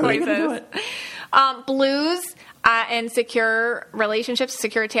 Poor turquoises. Blues and secure relationships,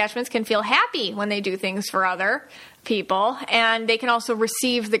 secure attachments can feel happy when they do things for other people, and they can also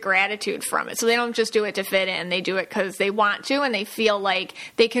receive the gratitude from it. So they don't just do it to fit in. They do it because they want to, and they feel like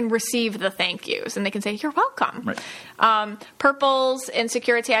they can receive the thank yous, and they can say, you're welcome. Right. Purples and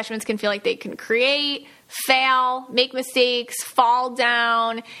secure attachments can feel like they can create, fail, make mistakes, fall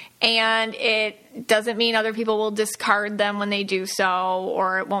down, and it doesn't mean other people will discard them when they do so,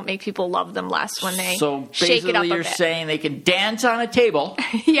 or it won't make people love them less when they shake it up a bit. So basically you're saying they can dance on a table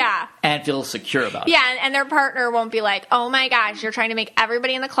and feel secure about it. Yeah, and their partner won't be like, oh my gosh, you're trying to make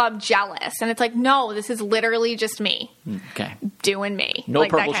everybody in the club jealous. And it's like, no, this is literally just me. Okay. Doing me. No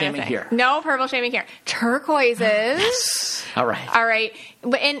purple shaming here. No purple shaming here. Turquoises. Yes. All right.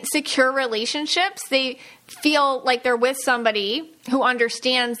 In secure relationships, they feel like they're with somebody who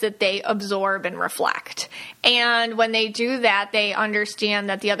understands that they absorb and reflect. And when they do that, they understand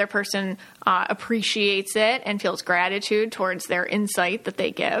that the other person appreciates it and feels gratitude towards their insight that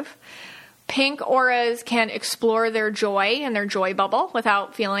they give. Pink auras can explore their joy and their joy bubble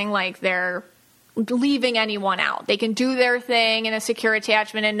without feeling like they're leaving anyone out. They can do their thing in a secure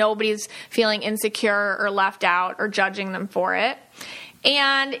attachment and nobody's feeling insecure or left out or judging them for it.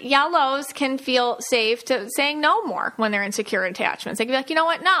 And yellows can feel safe to saying no more when they're in secure attachments. They can be like, you know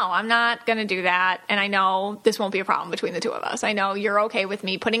what? No, I'm not going to do that. And I know this won't be a problem between the two of us. I know you're okay with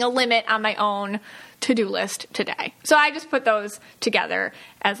me putting a limit on my own to-do list today. So I just put those together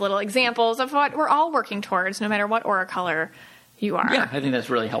as little examples of what we're all working towards, no matter what aura color you are. Yeah, I think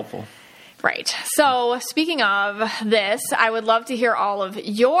that's really helpful. Right. So speaking of this, I would love to hear all of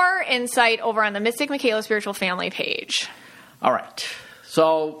your insight over on the Mystic Michaela Spiritual Family page. All right.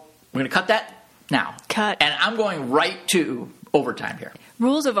 So we're going to cut that now. Cut. And I'm going right to overtime here.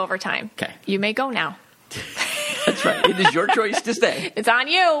 Rules of overtime. Okay. You may go now. That's right. It is your choice to stay. It's on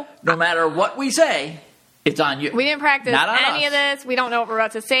you. No matter what we say, it's on you. We didn't practice any of this. We don't know what we're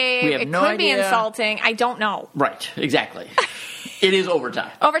about to say. We have no idea. It could be insulting. I don't know. Right. Exactly. It is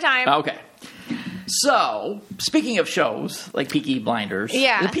overtime. Overtime. Okay. So, speaking of shows like Peaky Blinders.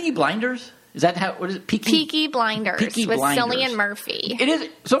 Yeah. Is it Peaky Blinders? Is that how? What is it? Peaky Blinders with Cillian Murphy. It is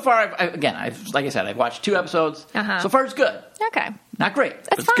so far. Like I said, I've watched 2 episodes. So far, it's good. Okay, not great.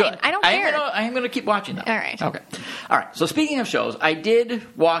 That's fine. It's good. I don't care. I am going to keep watching them. All right. Okay. All right. So speaking of shows, I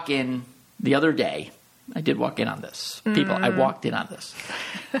did walk in the other day. I did walk in on this. People, I walked in on this.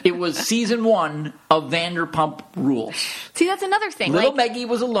 It was season 1 of Vanderpump Rules. See, that's another thing. Little Meggie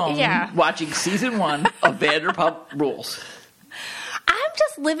was alone watching season 1 of Vanderpump Rules. I'm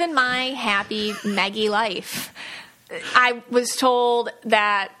just living my happy Maggie life. I was told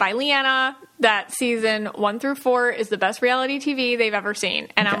that by Leanna that season 1 through 4 is the best reality TV they've ever seen.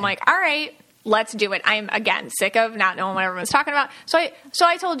 And I'm like, all right, let's do it. I'm, again, sick of not knowing what everyone's talking about. So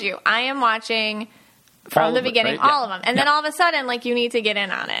I told you, I am watching from the beginning, all of them. And then all of a sudden, like, you need to get in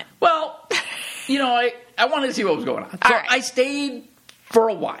on it. Well, I wanted to see what was going on. So I stayed for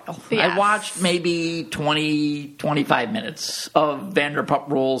a while. Yes. I watched maybe 20, 25 minutes of Vanderpump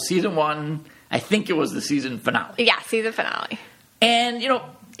Rules. Season 1, I think it was the season finale. Yeah, season finale. And,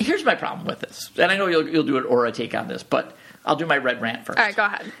 here's my problem with this. And I know you'll do an aura take on this, but I'll do my red rant first. All right, go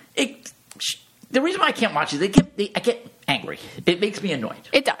ahead. The reason why I can't watch it, I get angry. It makes me annoyed.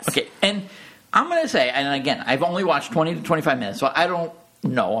 It does. Okay, and I'm going to say, and again, I've only watched 20 to 25 minutes, so I don't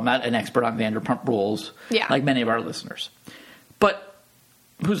know. I'm not an expert on Vanderpump Rules, like many of our listeners. But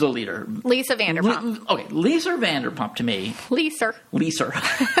who's the leader? Lisa Vanderpump. Okay, Lisa Vanderpump to me. Lisa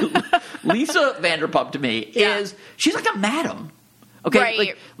Vanderpump to me is, she's like a madam. Okay,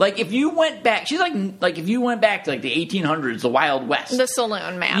 right. Like if you went back, she's like if you went back to like the 1800s, the Wild West. The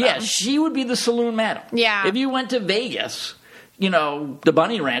saloon madam. Yeah, she would be the saloon madam. Yeah. If you went to Vegas, the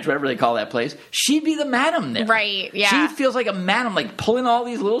Bunny Ranch, whatever they call that place, she'd be the madam there. Right, yeah. She feels like a madam, like pulling all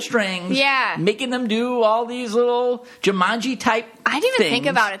these little strings. Yeah. Making them do all these little Jumanji-type I didn't even think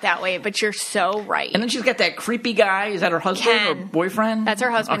about it that way, but you're so right. And then she's got that creepy guy. Is that her husband or boyfriend? That's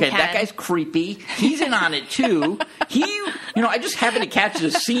her husband, Ken. That guy's creepy. He's in on it, too. I just happened to catch the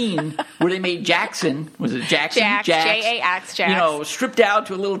scene where they made Jackson. Was it Jackson? Jax, J-A-X, Jax. Stripped out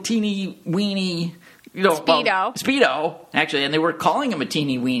to a little teeny weeny... Speedo, actually, and they were calling him a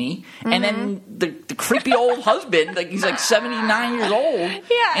teeny weeny. Mm-hmm. And then the creepy old husband, like he's like 79 years old.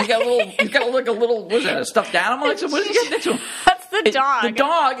 Yeah. And he's got like a little, what is that, a stuffed animal? Like, so what is he got next to him? That's the dog. The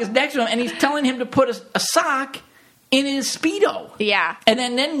dog is next to him, and he's telling him to put a sock in his Speedo. Yeah. And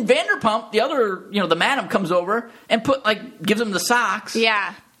then Vanderpump, the other, the madam comes over and gives him the socks.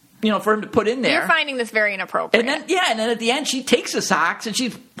 Yeah. For him to put in there. You're finding this very inappropriate. And then at the end, she takes the socks and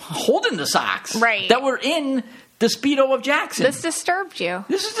she's holding the socks. Right. That were in the Speedo of Jackson. This disturbed you.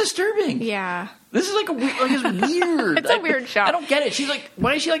 This is disturbing. Yeah. This is like it's weird. It's a weird show. I don't get it. She's like,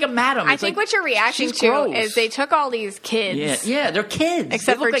 why is she like a madam? I think what you're reacting to is they took all these kids. Yeah, they're kids.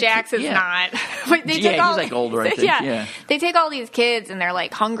 Except for Jax is not. But they took he's like older, I think. Yeah. They take all these kids and they're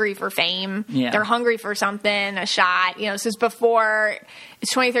like hungry for fame. Yeah. They're hungry for something, a shot. This is before,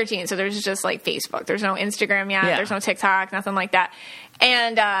 it's 2013, so there's just like Facebook. There's no Instagram yet. Yeah. There's no TikTok, nothing like that.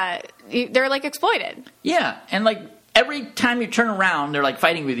 And they're like exploited. Yeah, and like, every time you turn around, they're like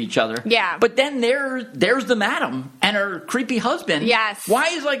fighting with each other. Yeah. But then there's the madam and her creepy husband. Yes. Why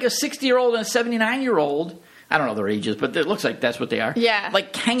is like a 60-year-old and a 79-year-old, I don't know their ages, but it looks like that's what they are. Yeah.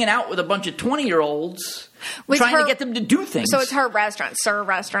 Like hanging out with a bunch of 20-year-olds trying to get them to do things. So it's her restaurant, Sir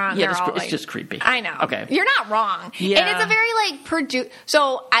Restaurant. Yeah, it's just creepy. I know. Okay. You're not wrong. Yeah. And it's a very like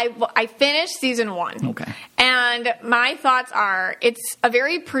So I finished season 1. Okay. And my thoughts are it's a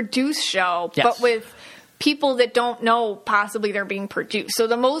very produced show, yes. but with people that don't know possibly they're being produced. So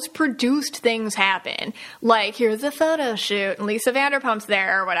the most produced things happen. Like, here's a photo shoot, and Lisa Vanderpump's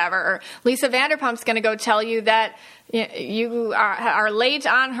there or whatever. Or Lisa Vanderpump's going to go tell you that you are late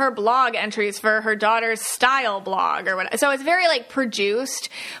on her blog entries for her daughter's style blog or whatever. So it's very, like, produced.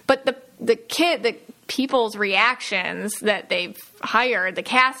 But the people's reactions that they've hired, the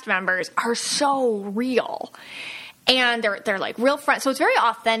cast members, are so real. And they're like, real friends. So it's very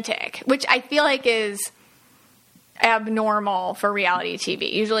authentic, which I feel like is abnormal for reality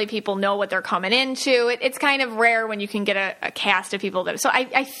TV. Usually people know what they're coming into. It's kind of rare when you can get a cast of people that... So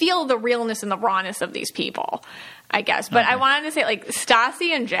I feel the realness and the rawness of these people, I guess. But I wanted to say, like, Stassi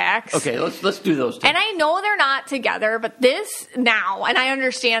and Jax... Okay, let's do those two. And I know they're not together, but this now, and I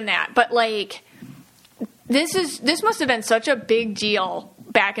understand that, but, like, this must have been such a big deal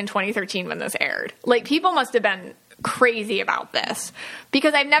back in 2013 when this aired. Like, people must have been crazy about this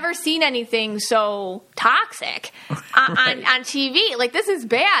because I've never seen anything so toxic on TV. Like, this is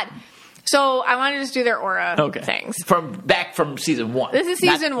bad. So I want to just do their aura things from season 1. This is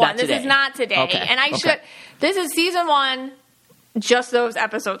season 1. This is not today. Okay. And this is season 1. Just those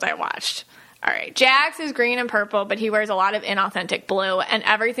episodes I watched. All right. Jax is green and purple, but he wears a lot of inauthentic blue, and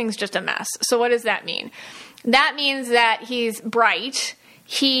everything's just a mess. So what does that mean? That means that he's bright.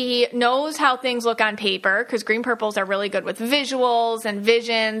 He knows how things look on paper because green purples are really good with visuals and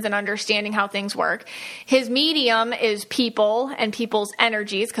visions and understanding how things work. His medium is people and people's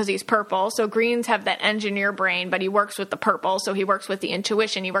energies because he's purple. So greens have that engineer brain, but he works with the purple. So he works with the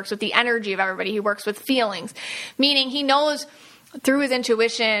intuition. He works with the energy of everybody. He works with feelings, meaning he knows through his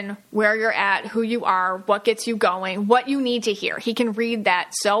intuition where you're at, who you are, what gets you going, what you need to hear. He can read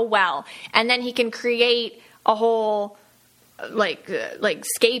that so well. And then he can create a whole like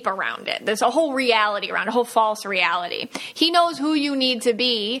scape around it. There's a whole reality around it, a whole false reality. He knows who you need to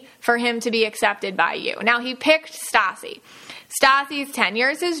be for him to be accepted by you. Now, he picked Stassi. Stassi's 10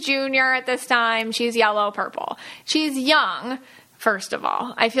 years his junior at this time. She's yellow purple. She's young, first of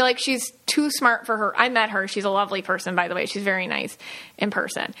all. I feel like she's too smart for her. I met her. She's a lovely person, by the way. She's very nice in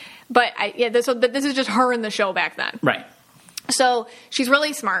person. But this is just her in the show back then. Right. So she's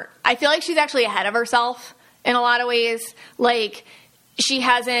really smart. I feel like she's actually ahead of herself in a lot of ways. Like, she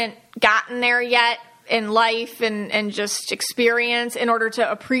hasn't gotten there yet in life and just experience in order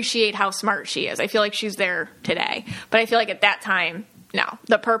to appreciate how smart she is. I feel like she's there today. But I feel like at that time, no.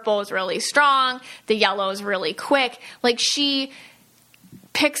 The purple is really strong. The yellow is really quick. Like, she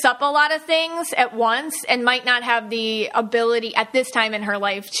picks up a lot of things at once and might not have the ability at this time in her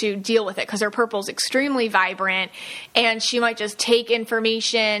life to deal with it because her purple is extremely vibrant and she might just take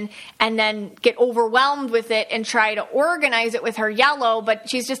information and then get overwhelmed with it and try to organize it with her yellow, but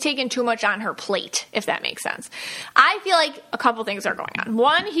she's just taken too much on her plate, if that makes sense. I feel like a couple things are going on.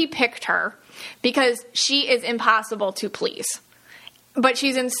 One, he picked her because she is impossible to please. But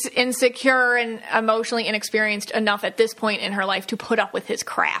she's insecure and emotionally inexperienced enough at this point in her life to put up with his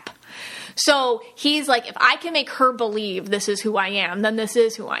crap. So he's like, if I can make her believe this is who I am, then this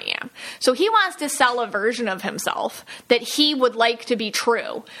is who I am. So he wants to sell a version of himself that he would like to be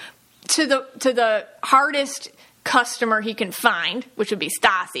true to the hardest customer he can find, which would be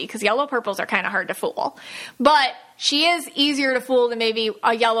Stassi, because yellow purples are kind of hard to fool. But she is easier to fool than maybe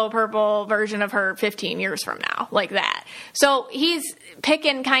a yellow purple version of her 15 years from now, like that. So he's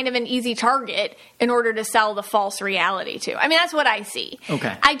picking kind of an easy target in order to sell the false reality to. I mean, that's what I see.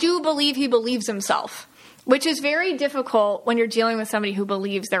 Okay. I do believe he believes himself, which is very difficult when you're dealing with somebody who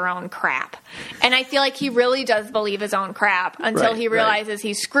believes their own crap. And I feel like he really does believe his own crap until he realizes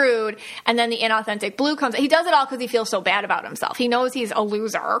he's screwed, and then the inauthentic blue comes. He does it all because he feels so bad about himself. He knows he's a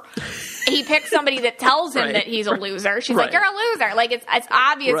loser. He picks somebody that tells him that he's a loser. She's like, you're a loser. Like, it's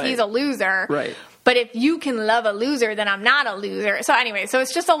obvious he's a loser. Right. But if you can love a loser, then I'm not a loser. So anyway, so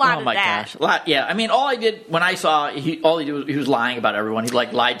it's just a lot of that. Oh my gosh. A lot, yeah. I mean, all I did when I saw, all he did was he was lying about everyone. He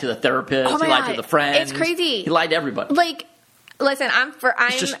like lied to the therapist. He lied to the friends. It's crazy. He lied to everybody. Like, listen, I'm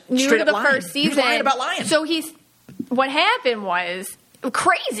new to the first season. He was lying about lying. So what happened was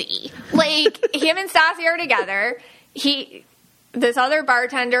crazy. Like, him and Stassi are together. This other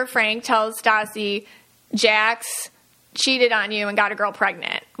bartender, Frank, tells Stassi, Jax cheated on you and got a girl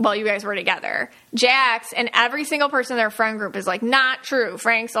pregnant while you guys were together. Jax and every single person in their friend group is like, not true.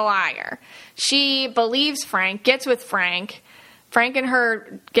 Frank's a liar. She believes Frank, gets with Frank. Frank and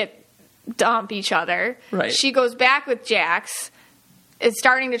her dump each other. Right. She goes back with Jax, is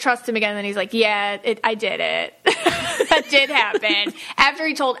starting to trust him again, and then he's like, yeah, I did it. That did happen. After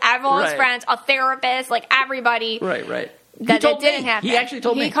he told all his friends, a therapist, like everybody. Right. That it didn't happen. He actually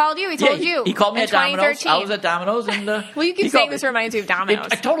told me. He called you. He told you. He called me at Domino's. I was at Domino's, and well, you keep saying this reminds you of Domino's.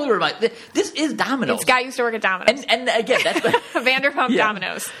 I totally remind. This is Domino's. This guy used to work at Domino's, and again, that's Vanderpump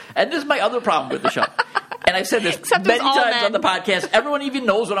Domino's. And this is my other problem with the show. And I've said this many times on the podcast. Everyone even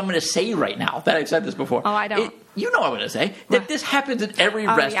knows what I'm going to say right now. That I've said this before. Oh, I don't. You know what I'm going to say. That this happens in every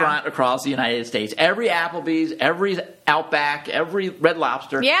restaurant across the United States. Every Applebee's, every Outback, every Red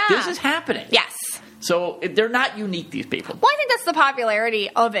Lobster. Yeah. This is happening. Yes. So they're not unique, these people. Well, I think that's the popularity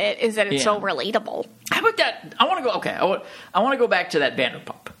of it, is that it's so relatable. How about that? I want to go. Okay, I want to go back to that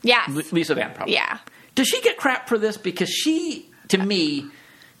Vanderpump. Yes, Lisa Vanderpump. Yeah. Does she get crap for this? Because she, to me,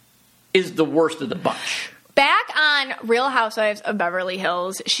 is the worst of the bunch. Back on Real Housewives of Beverly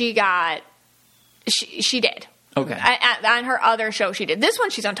Hills, she did. Okay. On her other show, she did. This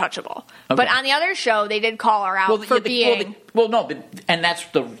one, she's untouchable. Okay. But on the other show, they did call her out for being. And that's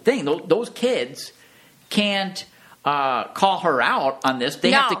the thing. Those kids can't call her out on this.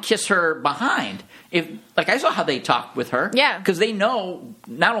 They have to kiss her behind. I saw how they talked with her. Yeah. Because they know,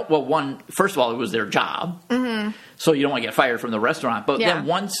 first of all, it was their job. Mm-hmm. So you don't want to get fired from the restaurant. But then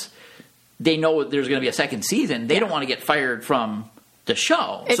once they know there's going to be a second season, they don't want to get fired from the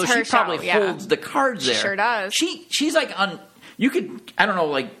show. It's so her she probably show, holds the cards there. She sure does. She's like I don't know,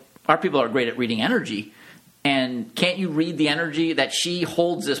 like, our people are great at reading energy. And can't you read the energy that she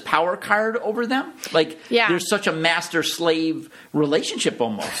holds this power card over them? Like, there's such a master-slave relationship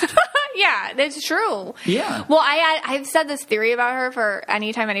almost. Yeah, that's true. Yeah. Well, I've said this theory about her for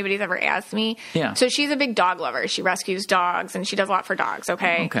any time anybody's ever asked me. Yeah. So she's a big dog lover. She rescues dogs, and she does a lot for dogs,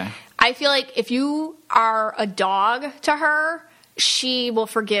 okay? Okay. I feel like if you are a dog to her, she will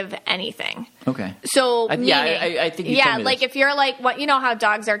forgive anything. Okay. So, I think you told me like this. If you're like, you know how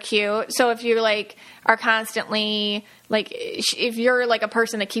dogs are cute. So if you're like, are constantly like, if you're like a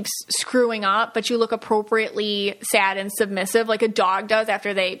person that keeps screwing up, but you look appropriately sad and submissive, like a dog does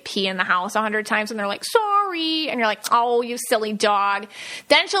after they pee in the house 100 times, and they're like, sorry, and you're like, oh, you silly dog,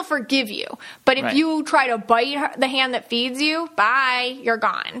 then she'll forgive you. But if you try to bite the hand that feeds you, bye, you're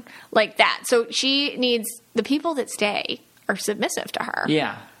gone, like that. So she needs the people that stay are submissive to her.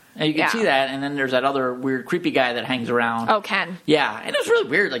 Yeah. And you can see that, and then there's that other weird, creepy guy that hangs around. Oh, Ken. Yeah, and it was really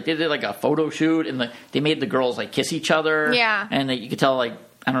weird. Like, they did, like, a photo shoot, and they made the girls, like, kiss each other. Yeah. And you could tell, like,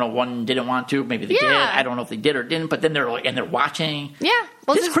 I don't know, one didn't want to. Maybe they did. I don't know if they did or didn't, but then they're, like, and they're watching. Yeah.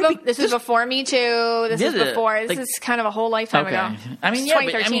 Well, this is before Me Too. This is kind of a whole lifetime ago. I mean,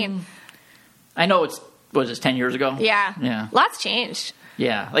 2013. I know was this 10 years ago? Yeah. Yeah. Lots changed.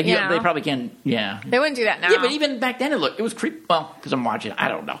 Yeah, like they probably can. Yeah, they wouldn't do that now. Yeah, but even back then, it was creepy. Well, because I'm watching, I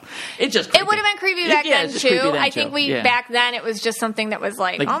don't know. It's just creepy. It would have been creepy back then too. I think back then it was just something that was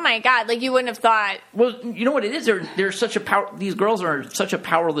like, oh my god, like you wouldn't have thought. Well, you know what it is? They're such a these girls are in such a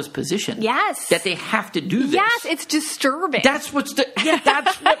powerless position. Yes, that they have to do this. Yes, it's disturbing. That's what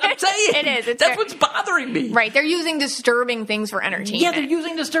I'm saying. It is. That's what's bothering me. Right, they're using disturbing things for entertainment. Yeah, they're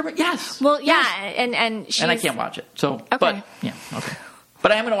using disturbing. Yes. Well, yeah, and I can't watch it. So, okay. But yeah, okay.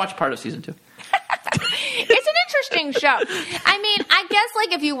 But I am going to watch part of season 2. It's an interesting show. I mean, I guess,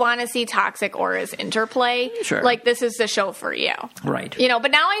 like, if you want to see toxic auras interplay, like, this is the show for you. Right. You know, but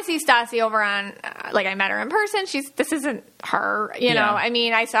now I see Stassi over on, like, I met her in person. This isn't her, you know. I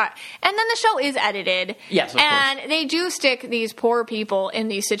mean, I saw, and then the show is edited. Yes, of course. They do stick these poor people in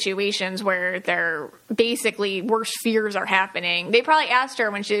these situations where their basically worst fears are happening. They probably asked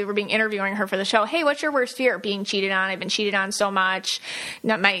her when they were interviewing her for the show, hey, what's your worst fear? Being cheated on. I've been cheated on so much.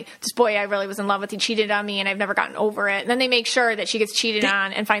 This boy I really was in love with, he cheated on me, and I've never gotten over it. And then they make sure that she gets cheated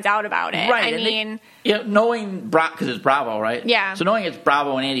on and finds out about it. Right. Knowing because it's Bravo, right? Yeah. So knowing it's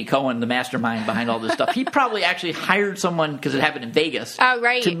Bravo and Andy Cohen, the mastermind behind all this stuff, he probably actually hired someone, because it happened in Vegas,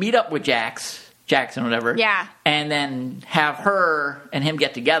 to meet up with Jackson, whatever. Yeah. And then have her and him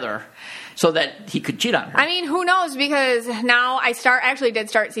get together. so that he could cheat on her. I mean, who knows? Because now I actually did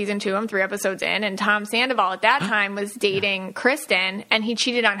start season 2. I'm 3 episodes in, and Tom Sandoval at that time was dating Kristen, and he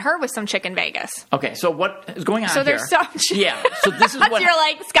cheated on her with some chick in Vegas. Okay, so what is going on here? So there's some... Yeah, so this is what... You're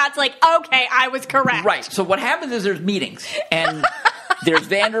like, Scott's like, okay, I was correct. Right, so what happens is there's meetings, and there's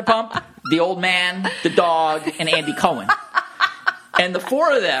Vanderpump, the old man, the dog, and Andy Cohen. And the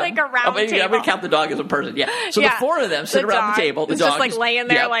 4 of them... It's like a round table. I'm going to count the dog as a person, yeah. So the 4 of them sit around the table. The dog just like laying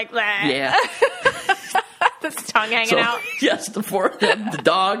there like that. Yeah. His tongue hanging out. Yes, the 4 of them, the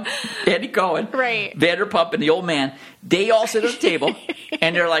dog, Andy Cohen, right. Vanderpump, and the old man, they all sit at the table,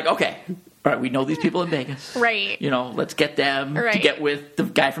 and they're like, okay... All right, we know these people in Vegas. Right. Let's get them to get with the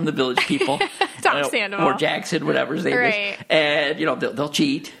guy from the Village People. Tom Sandoval. Or Jackson, whatever his name is. And, they'll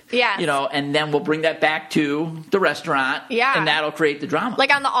cheat. Yeah. And then we'll bring that back to the restaurant. Yeah. And that'll create the drama.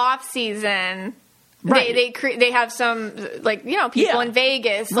 Like on the off season, right. they have some, people in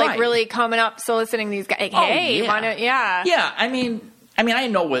Vegas, really coming up, soliciting these guys. Like, hey, wanna, Yeah, I mean, I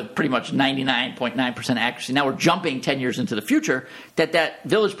know with pretty much 99.9% accuracy, now we're jumping 10 years into the future, that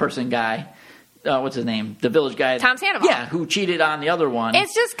Village person guy, what's his name? The Village guy. Tom Sandoval. Yeah, who cheated on the other one.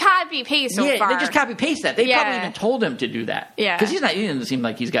 It's just copy-paste so far. Yeah, they just copy-paste that. They probably even told him to do that. Yeah. Because he doesn't seem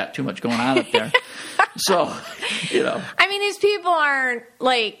like he's got too much going on up there. So, I mean, these people aren't,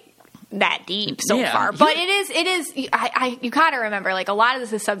 that deep so far, but it is. You gotta remember, a lot of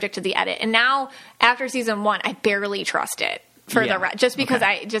this is subject to the edit, and now after season 1, I barely trust it. For the rest, just because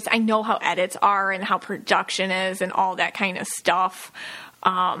I know how edits are and how production is and all that kind of stuff.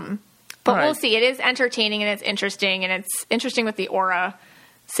 But we'll see. It is entertaining and it's interesting with the aura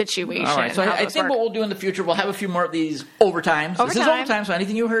situation. All right. So I think what we'll do in the future, we'll have a few more of these overtimes. This is overtime, so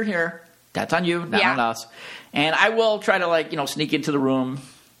anything you heard here, that's on you, not on us. And I will try to sneak into the room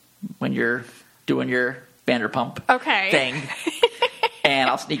when you're doing your Vanderpump thing. And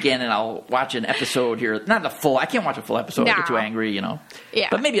I'll sneak in and I'll watch an episode here. Not the full. I can't watch a full episode. I get too angry, Yeah.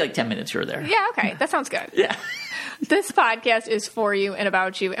 But maybe 10 minutes here or there. Yeah, okay. That sounds good. Yeah. This podcast is for you and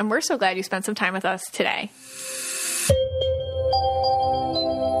about you, and we're so glad you spent some time with us today.